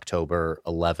Wednesday, October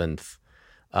 11th.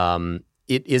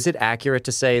 Is it accurate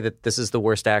to say that this is the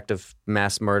worst act of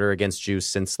mass murder against Jews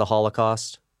since the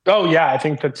Holocaust? Oh, yeah. I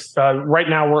think that's right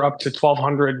now we're up to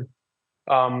 1,200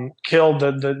 killed.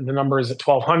 The number is at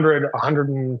 1,200,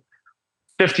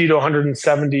 150 to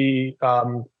 170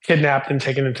 kidnapped and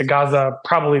taken into Gaza.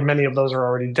 Probably many of those are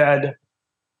already dead.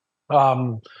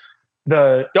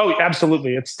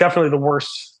 Absolutely. It's definitely the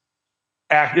worst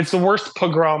act. It's the worst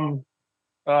pogrom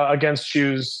against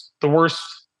Jews, the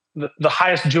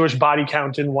highest Jewish body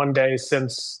count in one day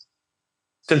since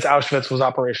Auschwitz was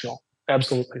operational.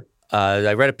 Absolutely.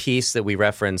 I read a piece that we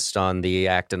referenced on the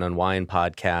Act and Unwind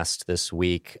podcast this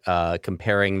week,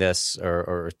 comparing this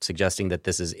or suggesting that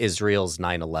this is Israel's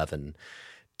 9/11.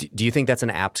 Do you think that's an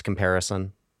apt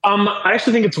comparison? I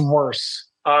actually think it's worse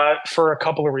for a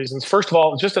couple of reasons. First of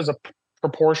all, just as a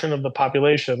proportion of the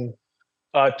population,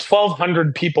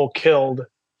 1,200 people killed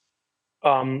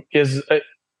is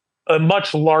a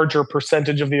much larger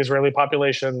percentage of the Israeli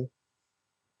population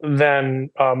than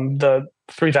the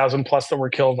 3,000 plus that were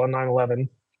killed on 9/11.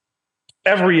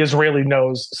 Every Israeli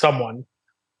knows someone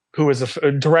who is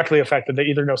directly affected. They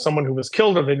either know someone who was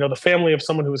killed or they know the family of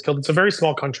someone who was killed. It's a very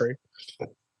small country.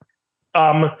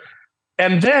 And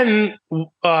then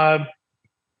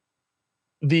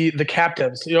the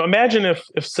captives. Imagine if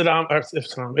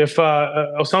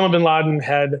Osama bin Laden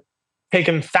had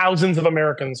taken thousands of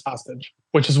Americans hostage,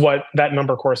 which is what that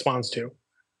number corresponds to.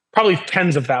 Probably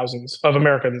tens of thousands of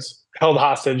Americans held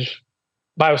hostage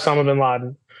by Osama bin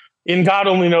Laden in God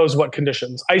only knows what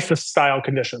conditions, ISIS-style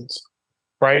conditions,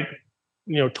 right?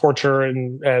 Torture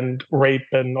and rape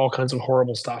and all kinds of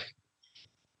horrible stuff.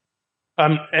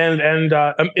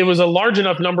 It was a large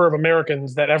enough number of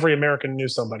Americans that every American knew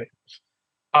somebody.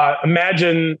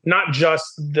 Imagine not just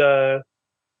the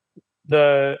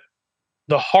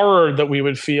horror that we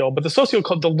would feel, but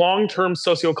the long-term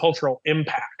sociocultural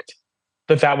impact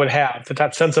that would have,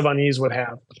 that sense of unease would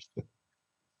have.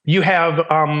 You have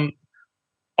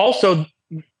also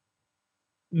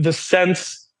the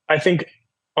sense, I think,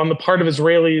 on the part of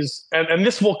Israelis, and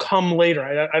this will come later.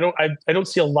 I don't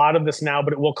see a lot of this now,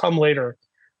 but it will come later,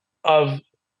 of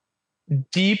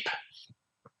deep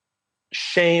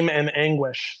shame and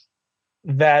anguish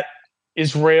that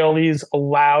Israelis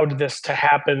allowed this to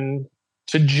happen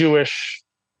to Jewish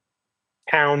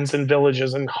towns and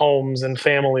villages and homes and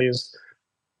families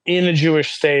in a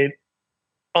Jewish state,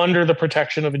 under the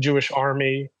protection of a Jewish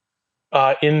army,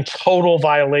 in total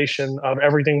violation of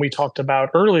everything we talked about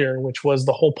earlier, which was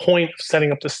the whole point of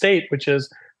setting up the state, which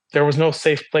is there was no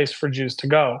safe place for Jews to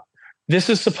go. This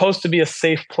is supposed to be a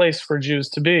safe place for Jews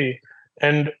to be.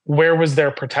 And where was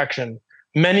their protection?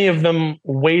 Many of them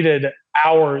waited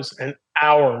hours and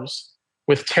hours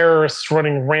with terrorists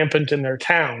running rampant in their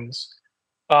towns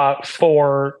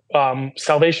for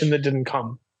salvation that didn't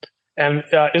come. And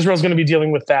Israel's going to be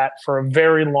dealing with that for a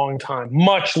very long time,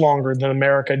 much longer than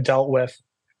America dealt with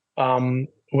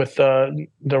with the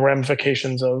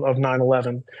ramifications of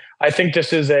 9/11. I think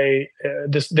this is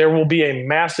there will be a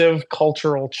massive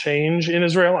cultural change in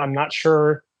Israel. I'm not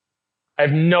sure. I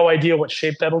have no idea what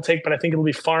shape that'll take, but I think it'll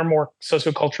be far more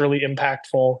socioculturally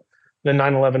impactful than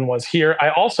 9/11 was here. I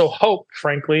also hope,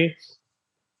 frankly,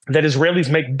 that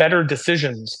Israelis make better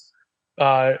decisions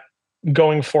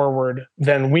going forward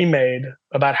than we made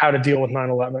about how to deal with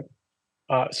 9/11.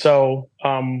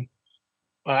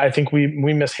 I think we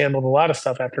mishandled a lot of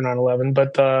stuff after 9/11,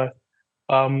 but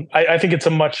I think it's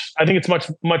much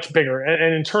bigger.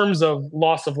 And in terms of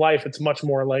loss of life, it's much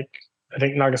more like, I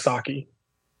think, Nagasaki.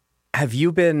 Have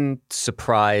you been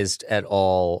surprised at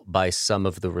all by some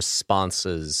of the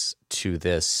responses to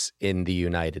this in the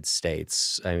United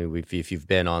States? I mean, if you've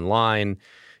been online,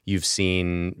 you've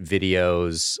seen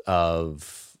videos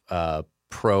of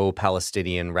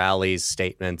pro-Palestinian rallies,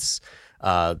 statements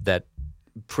that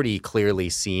pretty clearly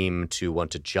seem to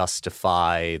want to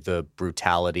justify the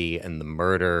brutality and the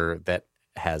murder that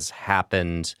has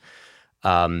happened.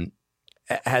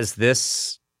 Has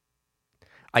this,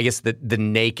 I guess, the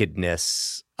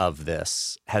nakedness of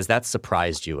this, has that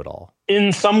surprised you at all?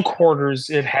 In some quarters,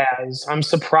 it has. I'm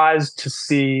surprised to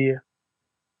see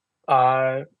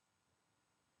there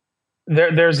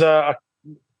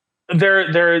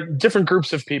are different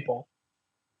groups of people.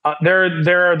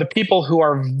 There are the people who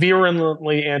are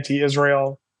virulently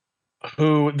anti-Israel,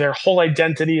 who their whole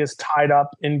identity is tied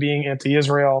up in being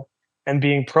anti-Israel and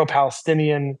being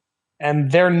pro-Palestinian,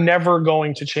 and they're never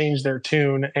going to change their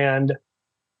tune. And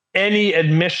any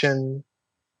admission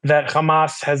that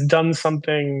Hamas has done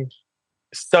something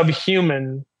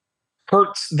subhuman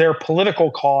hurts their political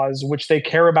cause, which they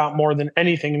care about more than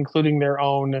anything, including their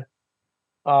own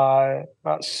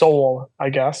soul, I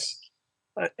guess.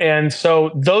 And so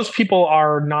those people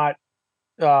are not.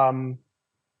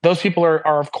 Those people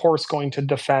are of course going to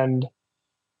defend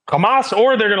Hamas,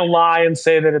 or they're going to lie and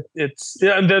say that it's.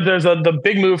 There's the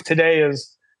big move today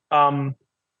is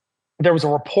there was a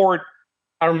report.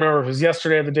 I don't remember if it was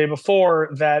yesterday or the day before,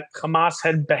 that Hamas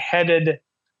had beheaded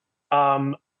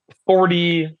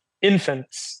 40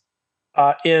 infants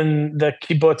in the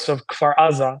kibbutz of Kfar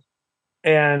Aza,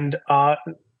 and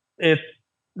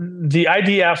the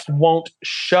IDF won't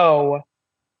show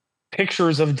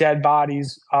pictures of dead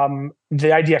bodies. The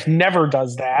IDF never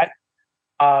does that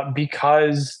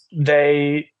because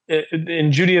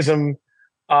in Judaism,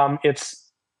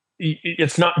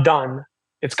 it's not done.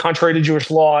 It's contrary to Jewish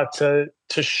law to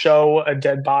show a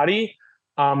dead body.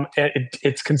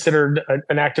 It's considered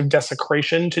an act of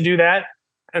desecration to do that.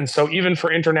 And so even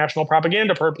for international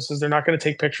propaganda purposes, they're not going to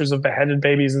take pictures of beheaded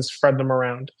babies and spread them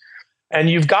around. And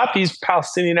you've got these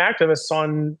Palestinian activists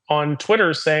on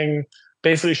Twitter saying,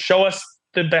 basically, show us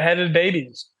the beheaded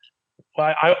babies.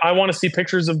 I want to see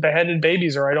pictures of beheaded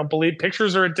babies, or I don't believe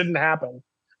pictures, or it didn't happen.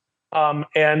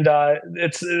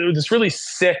 It's really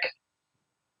sick.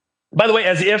 By the way,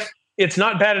 as if it's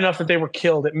not bad enough that they were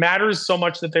killed, it matters so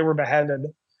much that they were beheaded.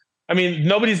 I mean,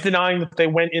 nobody's denying that they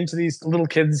went into these little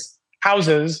kids'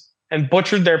 houses and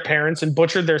butchered their parents and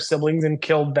butchered their siblings and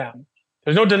killed them.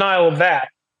 There's no denial of that.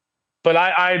 But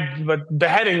but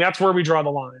beheading, that's where we draw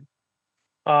the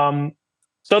line.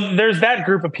 So there's that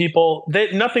group of people.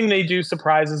 Nothing they do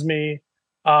surprises me.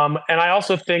 And I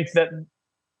also think that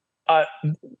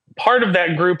part of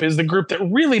that group is the group that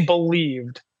really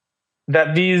believed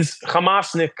that these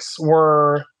Hamasniks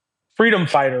were freedom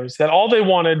fighters, that all they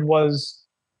wanted was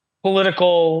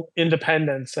political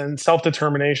independence and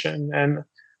self-determination and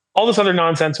all this other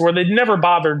nonsense, where they'd never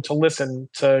bothered to listen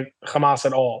to Hamas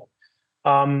at all.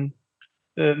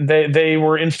 They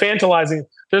were infantilizing.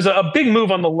 There's a big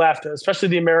move on the left, especially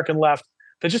the American left,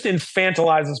 that just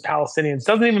infantilizes Palestinians,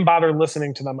 doesn't even bother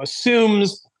listening to them,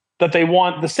 assumes that they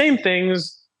want the same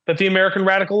things that the American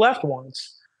radical left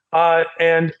wants.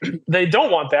 And they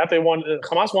don't want that.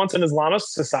 Hamas wants an Islamist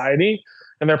society,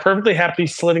 and they're perfectly happy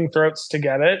slitting throats to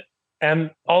get it.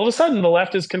 And all of a sudden, the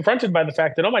left is confronted by the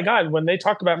fact that, oh my God, when they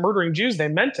talked about murdering Jews, they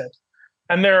meant it.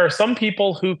 And there are some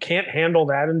people who can't handle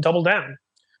that and double down.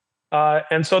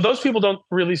 And so those people don't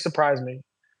really surprise me.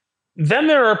 Then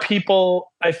there are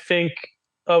people, I think,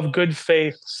 of good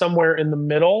faith somewhere in the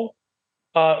middle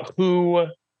who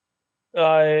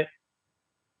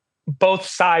both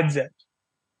sides it.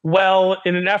 Well,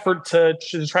 in an effort to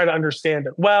try to understand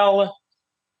it. Well,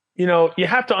 you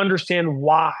have to understand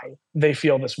why they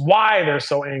feel this, why they're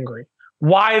so angry,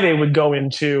 why they would go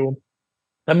into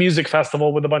a music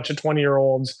festival with a bunch of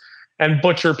 20-year-olds and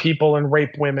butcher people and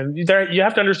rape women. You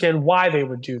have to understand why they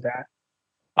would do that.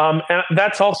 And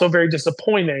that's also very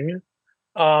disappointing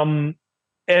and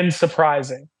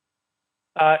surprising.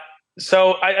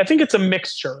 So I think it's a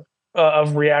mixture.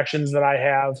 of reactions that I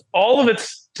have. All of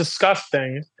it's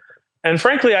disgusting, and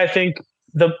frankly, I think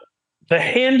the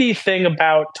handy thing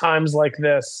about times like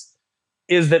this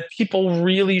is that people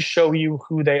really show you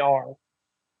who they are,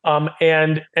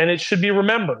 and it should be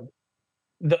remembered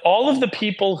that all of the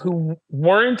people who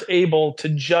weren't able to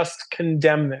just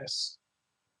condemn this,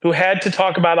 who had to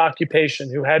talk about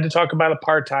occupation, who had to talk about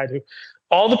apartheid,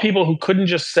 all the people who couldn't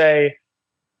just say,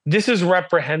 this is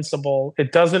reprehensible,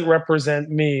 it doesn't represent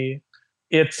me.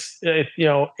 It's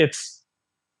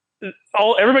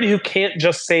all everybody who can't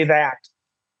just say that.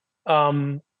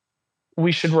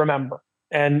 We should remember,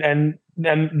 and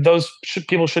those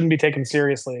people shouldn't be taken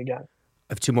seriously again.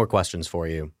 I have two more questions for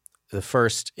you. The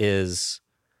first is,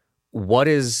 what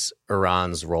is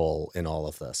Iran's role in all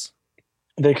of this?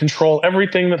 They control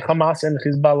everything that Hamas and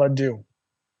Hezbollah do.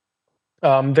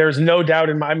 There's no doubt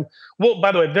in my. Well,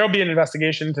 by the way, there'll be an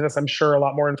investigation into this. I'm sure a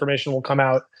lot more information will come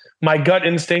out. My gut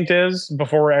instinct is,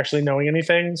 before actually knowing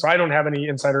anything, so I don't have any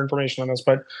insider information on this,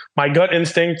 but my gut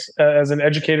instinct as an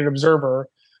educated observer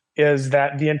is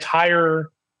that the entire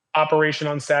operation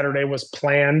on Saturday was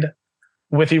planned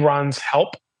with Iran's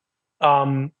help.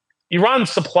 Iran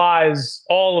supplies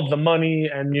all of the money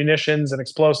and munitions and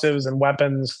explosives and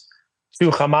weapons to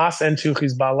Hamas and to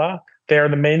Hezbollah. They are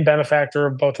the main benefactor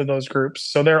of both of those groups.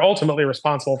 So they're ultimately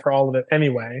responsible for all of it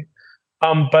anyway.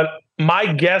 But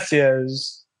my guess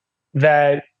is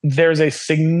that there's a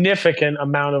significant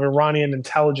amount of Iranian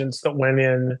intelligence that went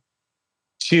in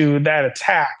to that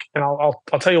attack. And I'll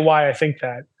tell you why I think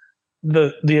that.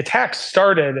 The attack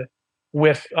started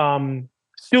with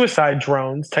suicide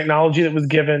drones, technology that was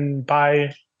given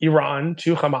by Iran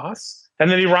to Hamas,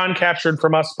 and then Iran captured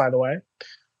from us, by the way.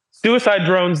 Suicide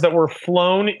drones that were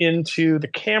flown into the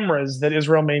cameras that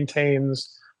Israel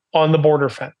maintains on the border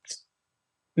fence.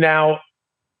 Now,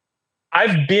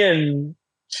 I've been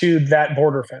to that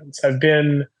border fence. I've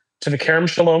been to the Kerem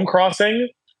Shalom crossing,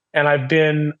 and I've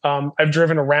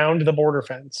driven around the border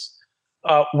fence.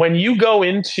 When you go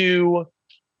into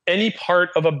any part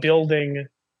of a building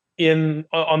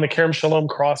on the Kerem Shalom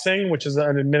crossing, which is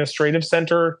an administrative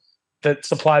center that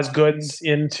supplies goods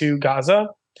into Gaza,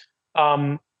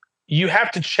 you have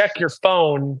to check your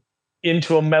phone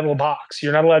into a metal box.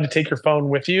 You're not allowed to take your phone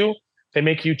with you. They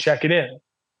make you check it in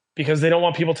because they don't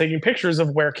want people taking pictures of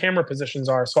where camera positions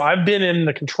are. So I've been in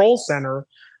the control center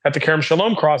at the Kerem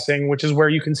Shalom crossing, which is where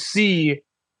you can see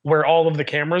where all of the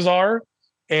cameras are.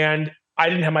 And I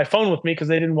didn't have my phone with me because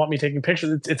they didn't want me taking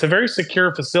pictures. It's a very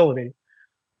secure facility.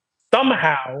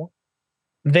 Somehow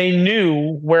they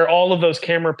knew where all of those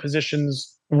camera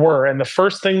positions were. And the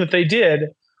first thing that they did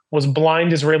was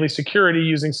blind Israeli security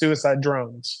using suicide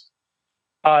drones.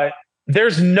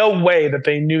 There's no way that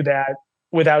they knew that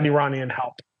without Iranian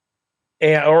help,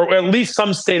 or at least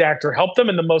some state actor helped them,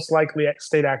 and the most likely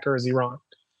state actor is Iran.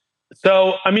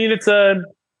 So, I mean,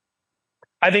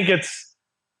 I think it's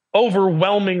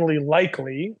overwhelmingly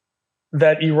likely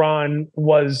that Iran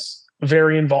was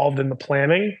very involved in the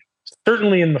planning,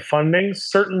 certainly in the funding,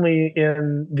 certainly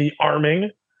in the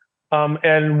arming.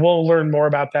 And we'll learn more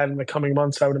about that in the coming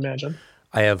months, I would imagine.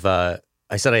 I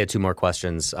said I had two more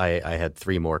questions. I had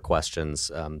three more questions.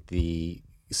 The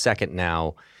second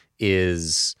now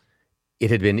is, it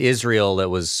had been Israel that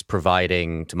was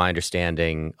providing, to my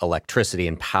understanding, electricity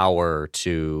and power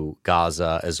to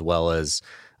Gaza, as well as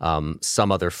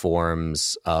some other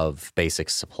forms of basic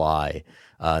supply,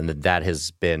 and that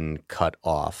has been cut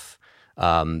off.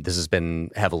 This has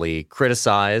been heavily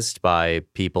criticized by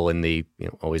people in the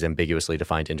always ambiguously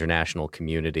defined international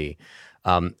community.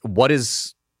 What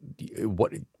is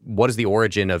the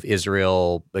origin of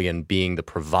Israel, again, being the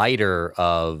provider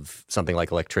of something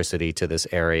like electricity to this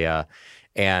area?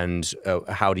 And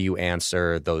how do you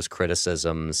answer those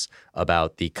criticisms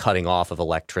about the cutting off of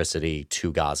electricity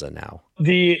to Gaza now?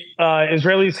 The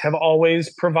Israelis have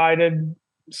always provided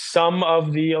some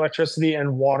of the electricity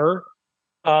and water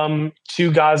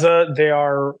to Gaza. They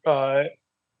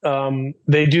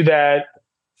do that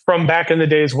from back in the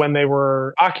days when they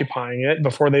were occupying it,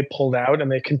 before they pulled out,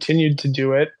 and they continued to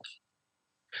do it.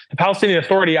 The Palestinian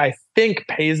Authority, I think,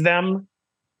 pays them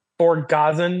for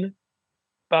Gazan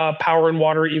power and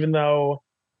water, even though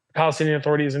the Palestinian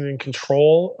Authority isn't in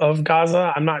control of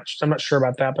Gaza. I'm not sure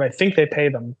about that, but I think they pay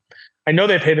them. I know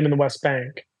they pay them in the West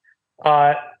Bank,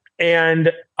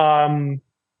 and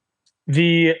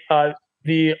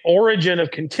the origin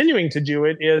of continuing to do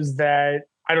it is that,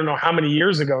 I don't know how many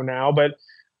years ago now, but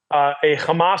a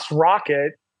Hamas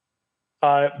rocket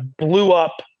blew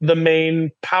up the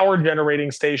main power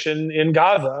generating station in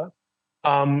Gaza,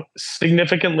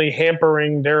 significantly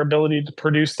hampering their ability to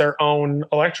produce their own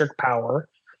electric power.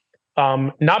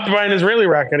 not by an Israeli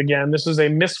rocket again. This is a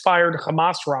misfired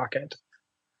Hamas rocket.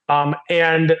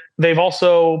 And they've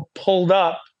also pulled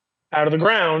up out of the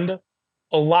ground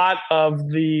a lot of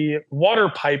the water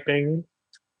piping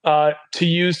to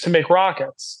use to make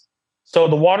rockets. So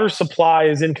the water supply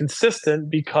is inconsistent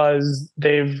because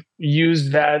they've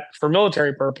used that for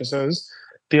military purposes.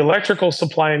 The electrical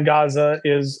supply in Gaza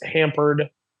is hampered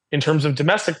in terms of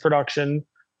domestic production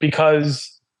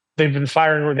because they've been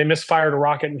firing, or they misfired a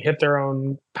rocket and hit their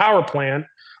own power plant.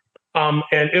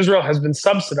 And Israel has been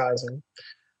subsidizing.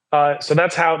 So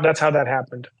that's how that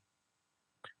happened.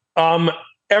 By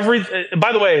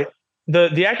the way,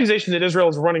 the accusation that Israel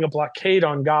is running a blockade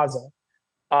on Gaza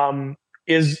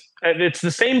it's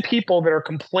the same people that are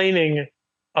complaining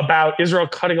about Israel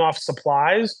cutting off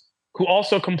supplies who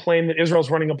also complain that Israel's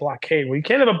running a blockade. Well, you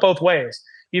can't have it both ways.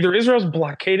 Either Israel's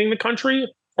blockading the country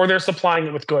or they're supplying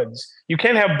it with goods. You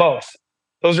can't have both.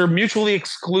 Those are mutually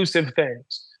exclusive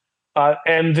things.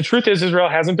 And the truth is, Israel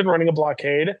hasn't been running a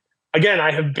blockade. Again,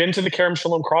 I have been to the Kerem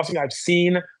Shalom crossing. I've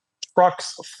seen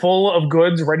trucks full of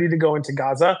goods ready to go into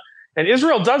Gaza. And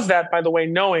Israel does that, by the way,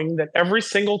 knowing that every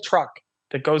single truck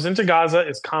that goes into Gaza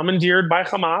is commandeered by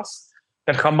Hamas,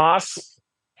 that Hamas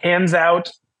hands out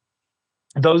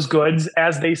those goods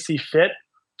as they see fit,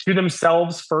 to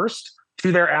themselves first,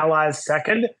 to their allies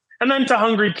second, and then to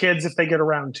hungry kids if they get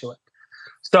around to it.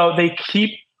 So they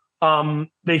keep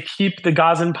the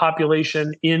Gazan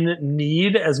population in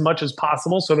need as much as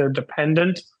possible, so they're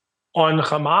dependent on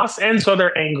Hamas, and so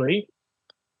they're angry.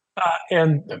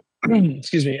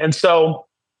 Excuse me. And so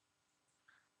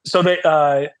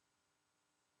there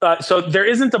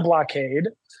isn't a blockade,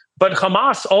 but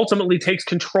Hamas ultimately takes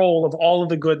control of all of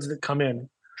the goods that come in.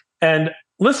 And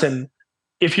listen,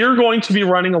 if you're going to be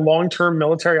running a long-term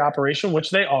military operation, which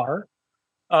they are,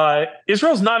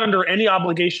 Israel's not under any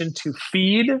obligation to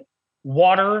feed,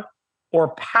 water,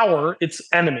 or power its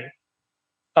enemy.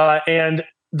 And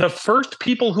the first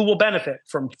people who will benefit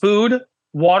from food,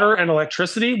 water, and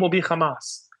electricity will be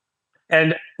Hamas.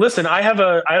 And listen, I have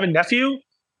a nephew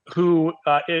who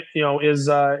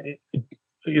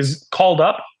is called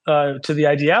up to the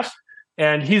IDF,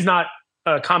 and he's not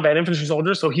a combat infantry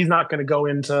soldier, so he's not going to go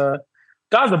into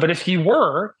Gaza. But if he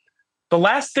were, the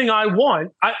last thing I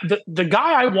want, the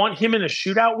guy I want him in a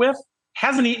shootout with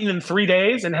hasn't eaten in 3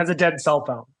 days and has a dead cell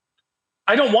phone.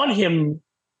 I don't want him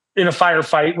in a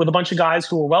firefight with a bunch of guys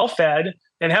who are well fed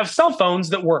and have cell phones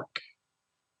that work.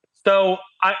 So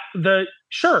it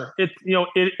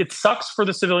sucks for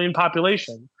the civilian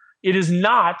population. It is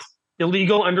not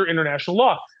illegal under international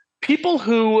law. People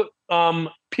who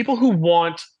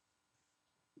want,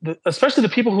 especially the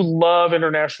people who love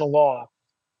international law,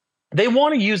 they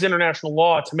want to use international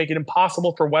law to make it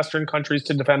impossible for Western countries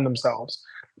to defend themselves.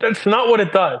 That's not what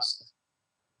it does.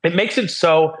 It makes it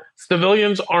so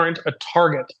civilians aren't a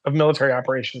target of military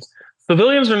operations.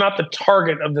 Civilians are not the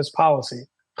target of this policy.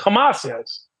 Hamas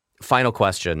is. Final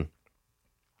question.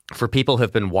 For people who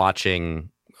have been watching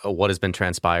what has been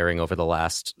transpiring over the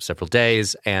last several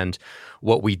days and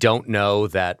what we don't know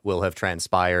that will have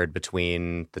transpired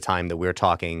between the time that we're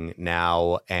talking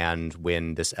now and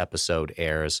when this episode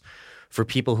airs, for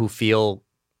people who feel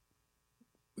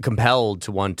compelled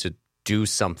to want to do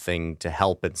something to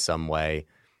help in some way,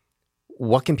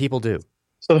 what can people do?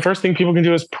 So the first thing people can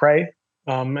do is pray.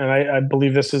 And I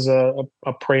believe this is a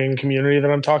praying community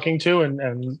that I'm talking to.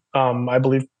 And I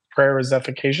believe prayer is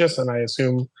efficacious. And I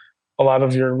assume a lot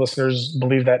of your listeners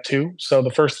believe that too. So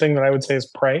the first thing that I would say is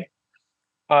pray.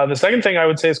 The second thing I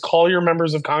would say is call your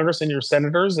members of Congress and your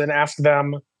senators and ask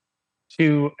them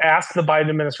to ask the Biden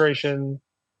administration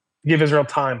to give Israel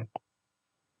time.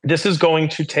 This is going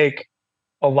to take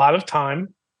a lot of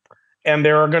time. And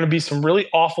there are going to be some really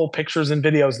awful pictures and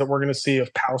videos that we're going to see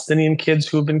of Palestinian kids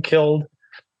who have been killed.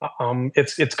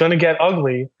 It's going to get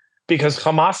ugly because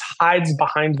Hamas hides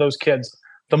behind those kids.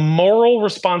 The moral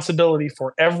responsibility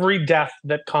for every death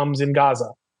that comes in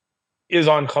Gaza is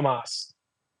on Hamas.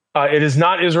 It is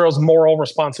not Israel's moral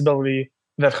responsibility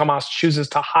that Hamas chooses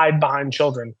to hide behind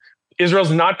children.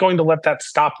 Israel's not going to let that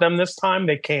stop them this time.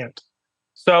 They can't.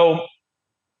 So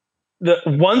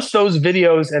once those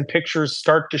videos and pictures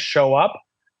start to show up,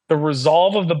 the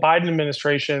resolve of the Biden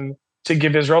administration to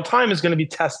give Israel time is going to be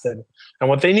tested. And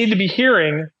what they need to be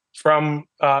hearing from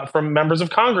members of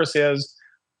Congress is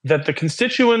that the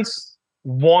constituents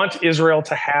want Israel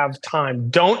to have time.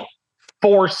 Don't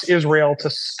force Israel to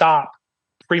stop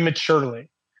prematurely.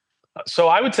 So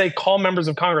I would say call members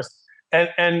of Congress.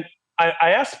 And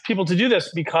I ask people to do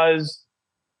this because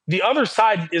the other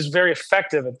side is very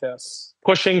effective at this,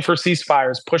 pushing for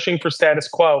ceasefires, pushing for status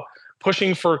quo.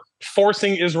 pushing for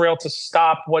forcing Israel to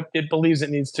stop what it believes it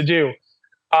needs to do.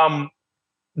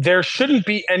 There shouldn't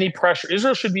be any pressure.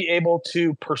 Israel should be able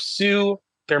to pursue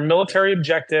their military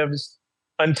objectives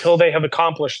until they have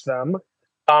accomplished them,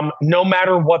 no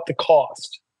matter what the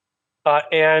cost.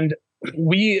 And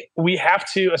we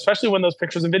have to, especially when those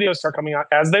pictures and videos start coming out,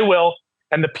 as they will,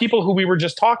 and the people who we were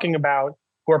just talking about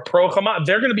who are pro-Hamas,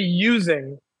 they're going to be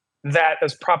using that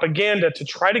as propaganda to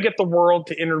try to get the world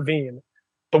to intervene.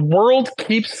 The world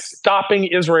keeps stopping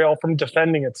Israel from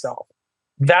defending itself.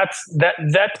 That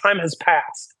time has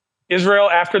passed. Israel,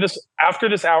 after this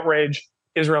outrage,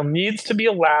 Israel needs to be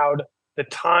allowed the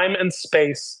time and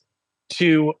space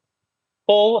to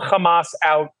pull Hamas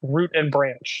out root and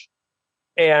branch.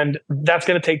 And that's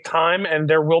going to take time, and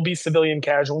there will be civilian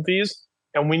casualties.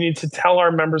 And we need to tell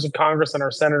our members of Congress and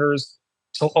our senators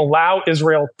to allow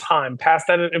Israel time. Pass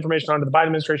that information on to the Biden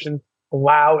administration.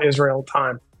 Allow Israel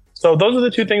time. So those are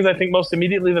the two things I think most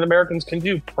immediately that Americans can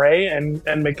do: pray and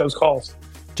make those calls.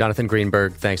 Jonathan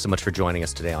Greenberg, thanks so much for joining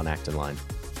us today on Act in Line.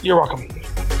 You're welcome.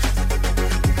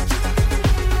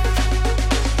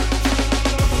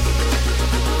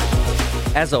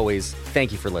 As always,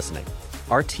 thank you for listening.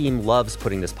 Our team loves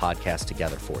putting this podcast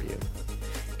together for you.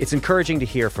 It's encouraging to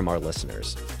hear from our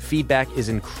listeners. Feedback is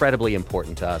incredibly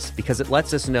important to us because it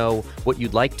lets us know what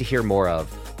you'd like to hear more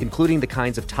of, including the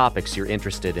kinds of topics you're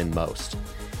interested in most.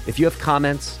 If you have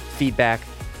comments, feedback,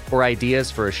 or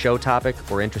ideas for a show topic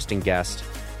or interesting guest,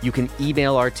 you can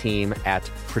email our team at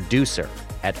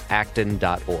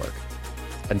producer@acton.org.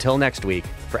 Until next week,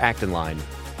 for Act in Line,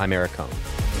 I'm Eric Cohn.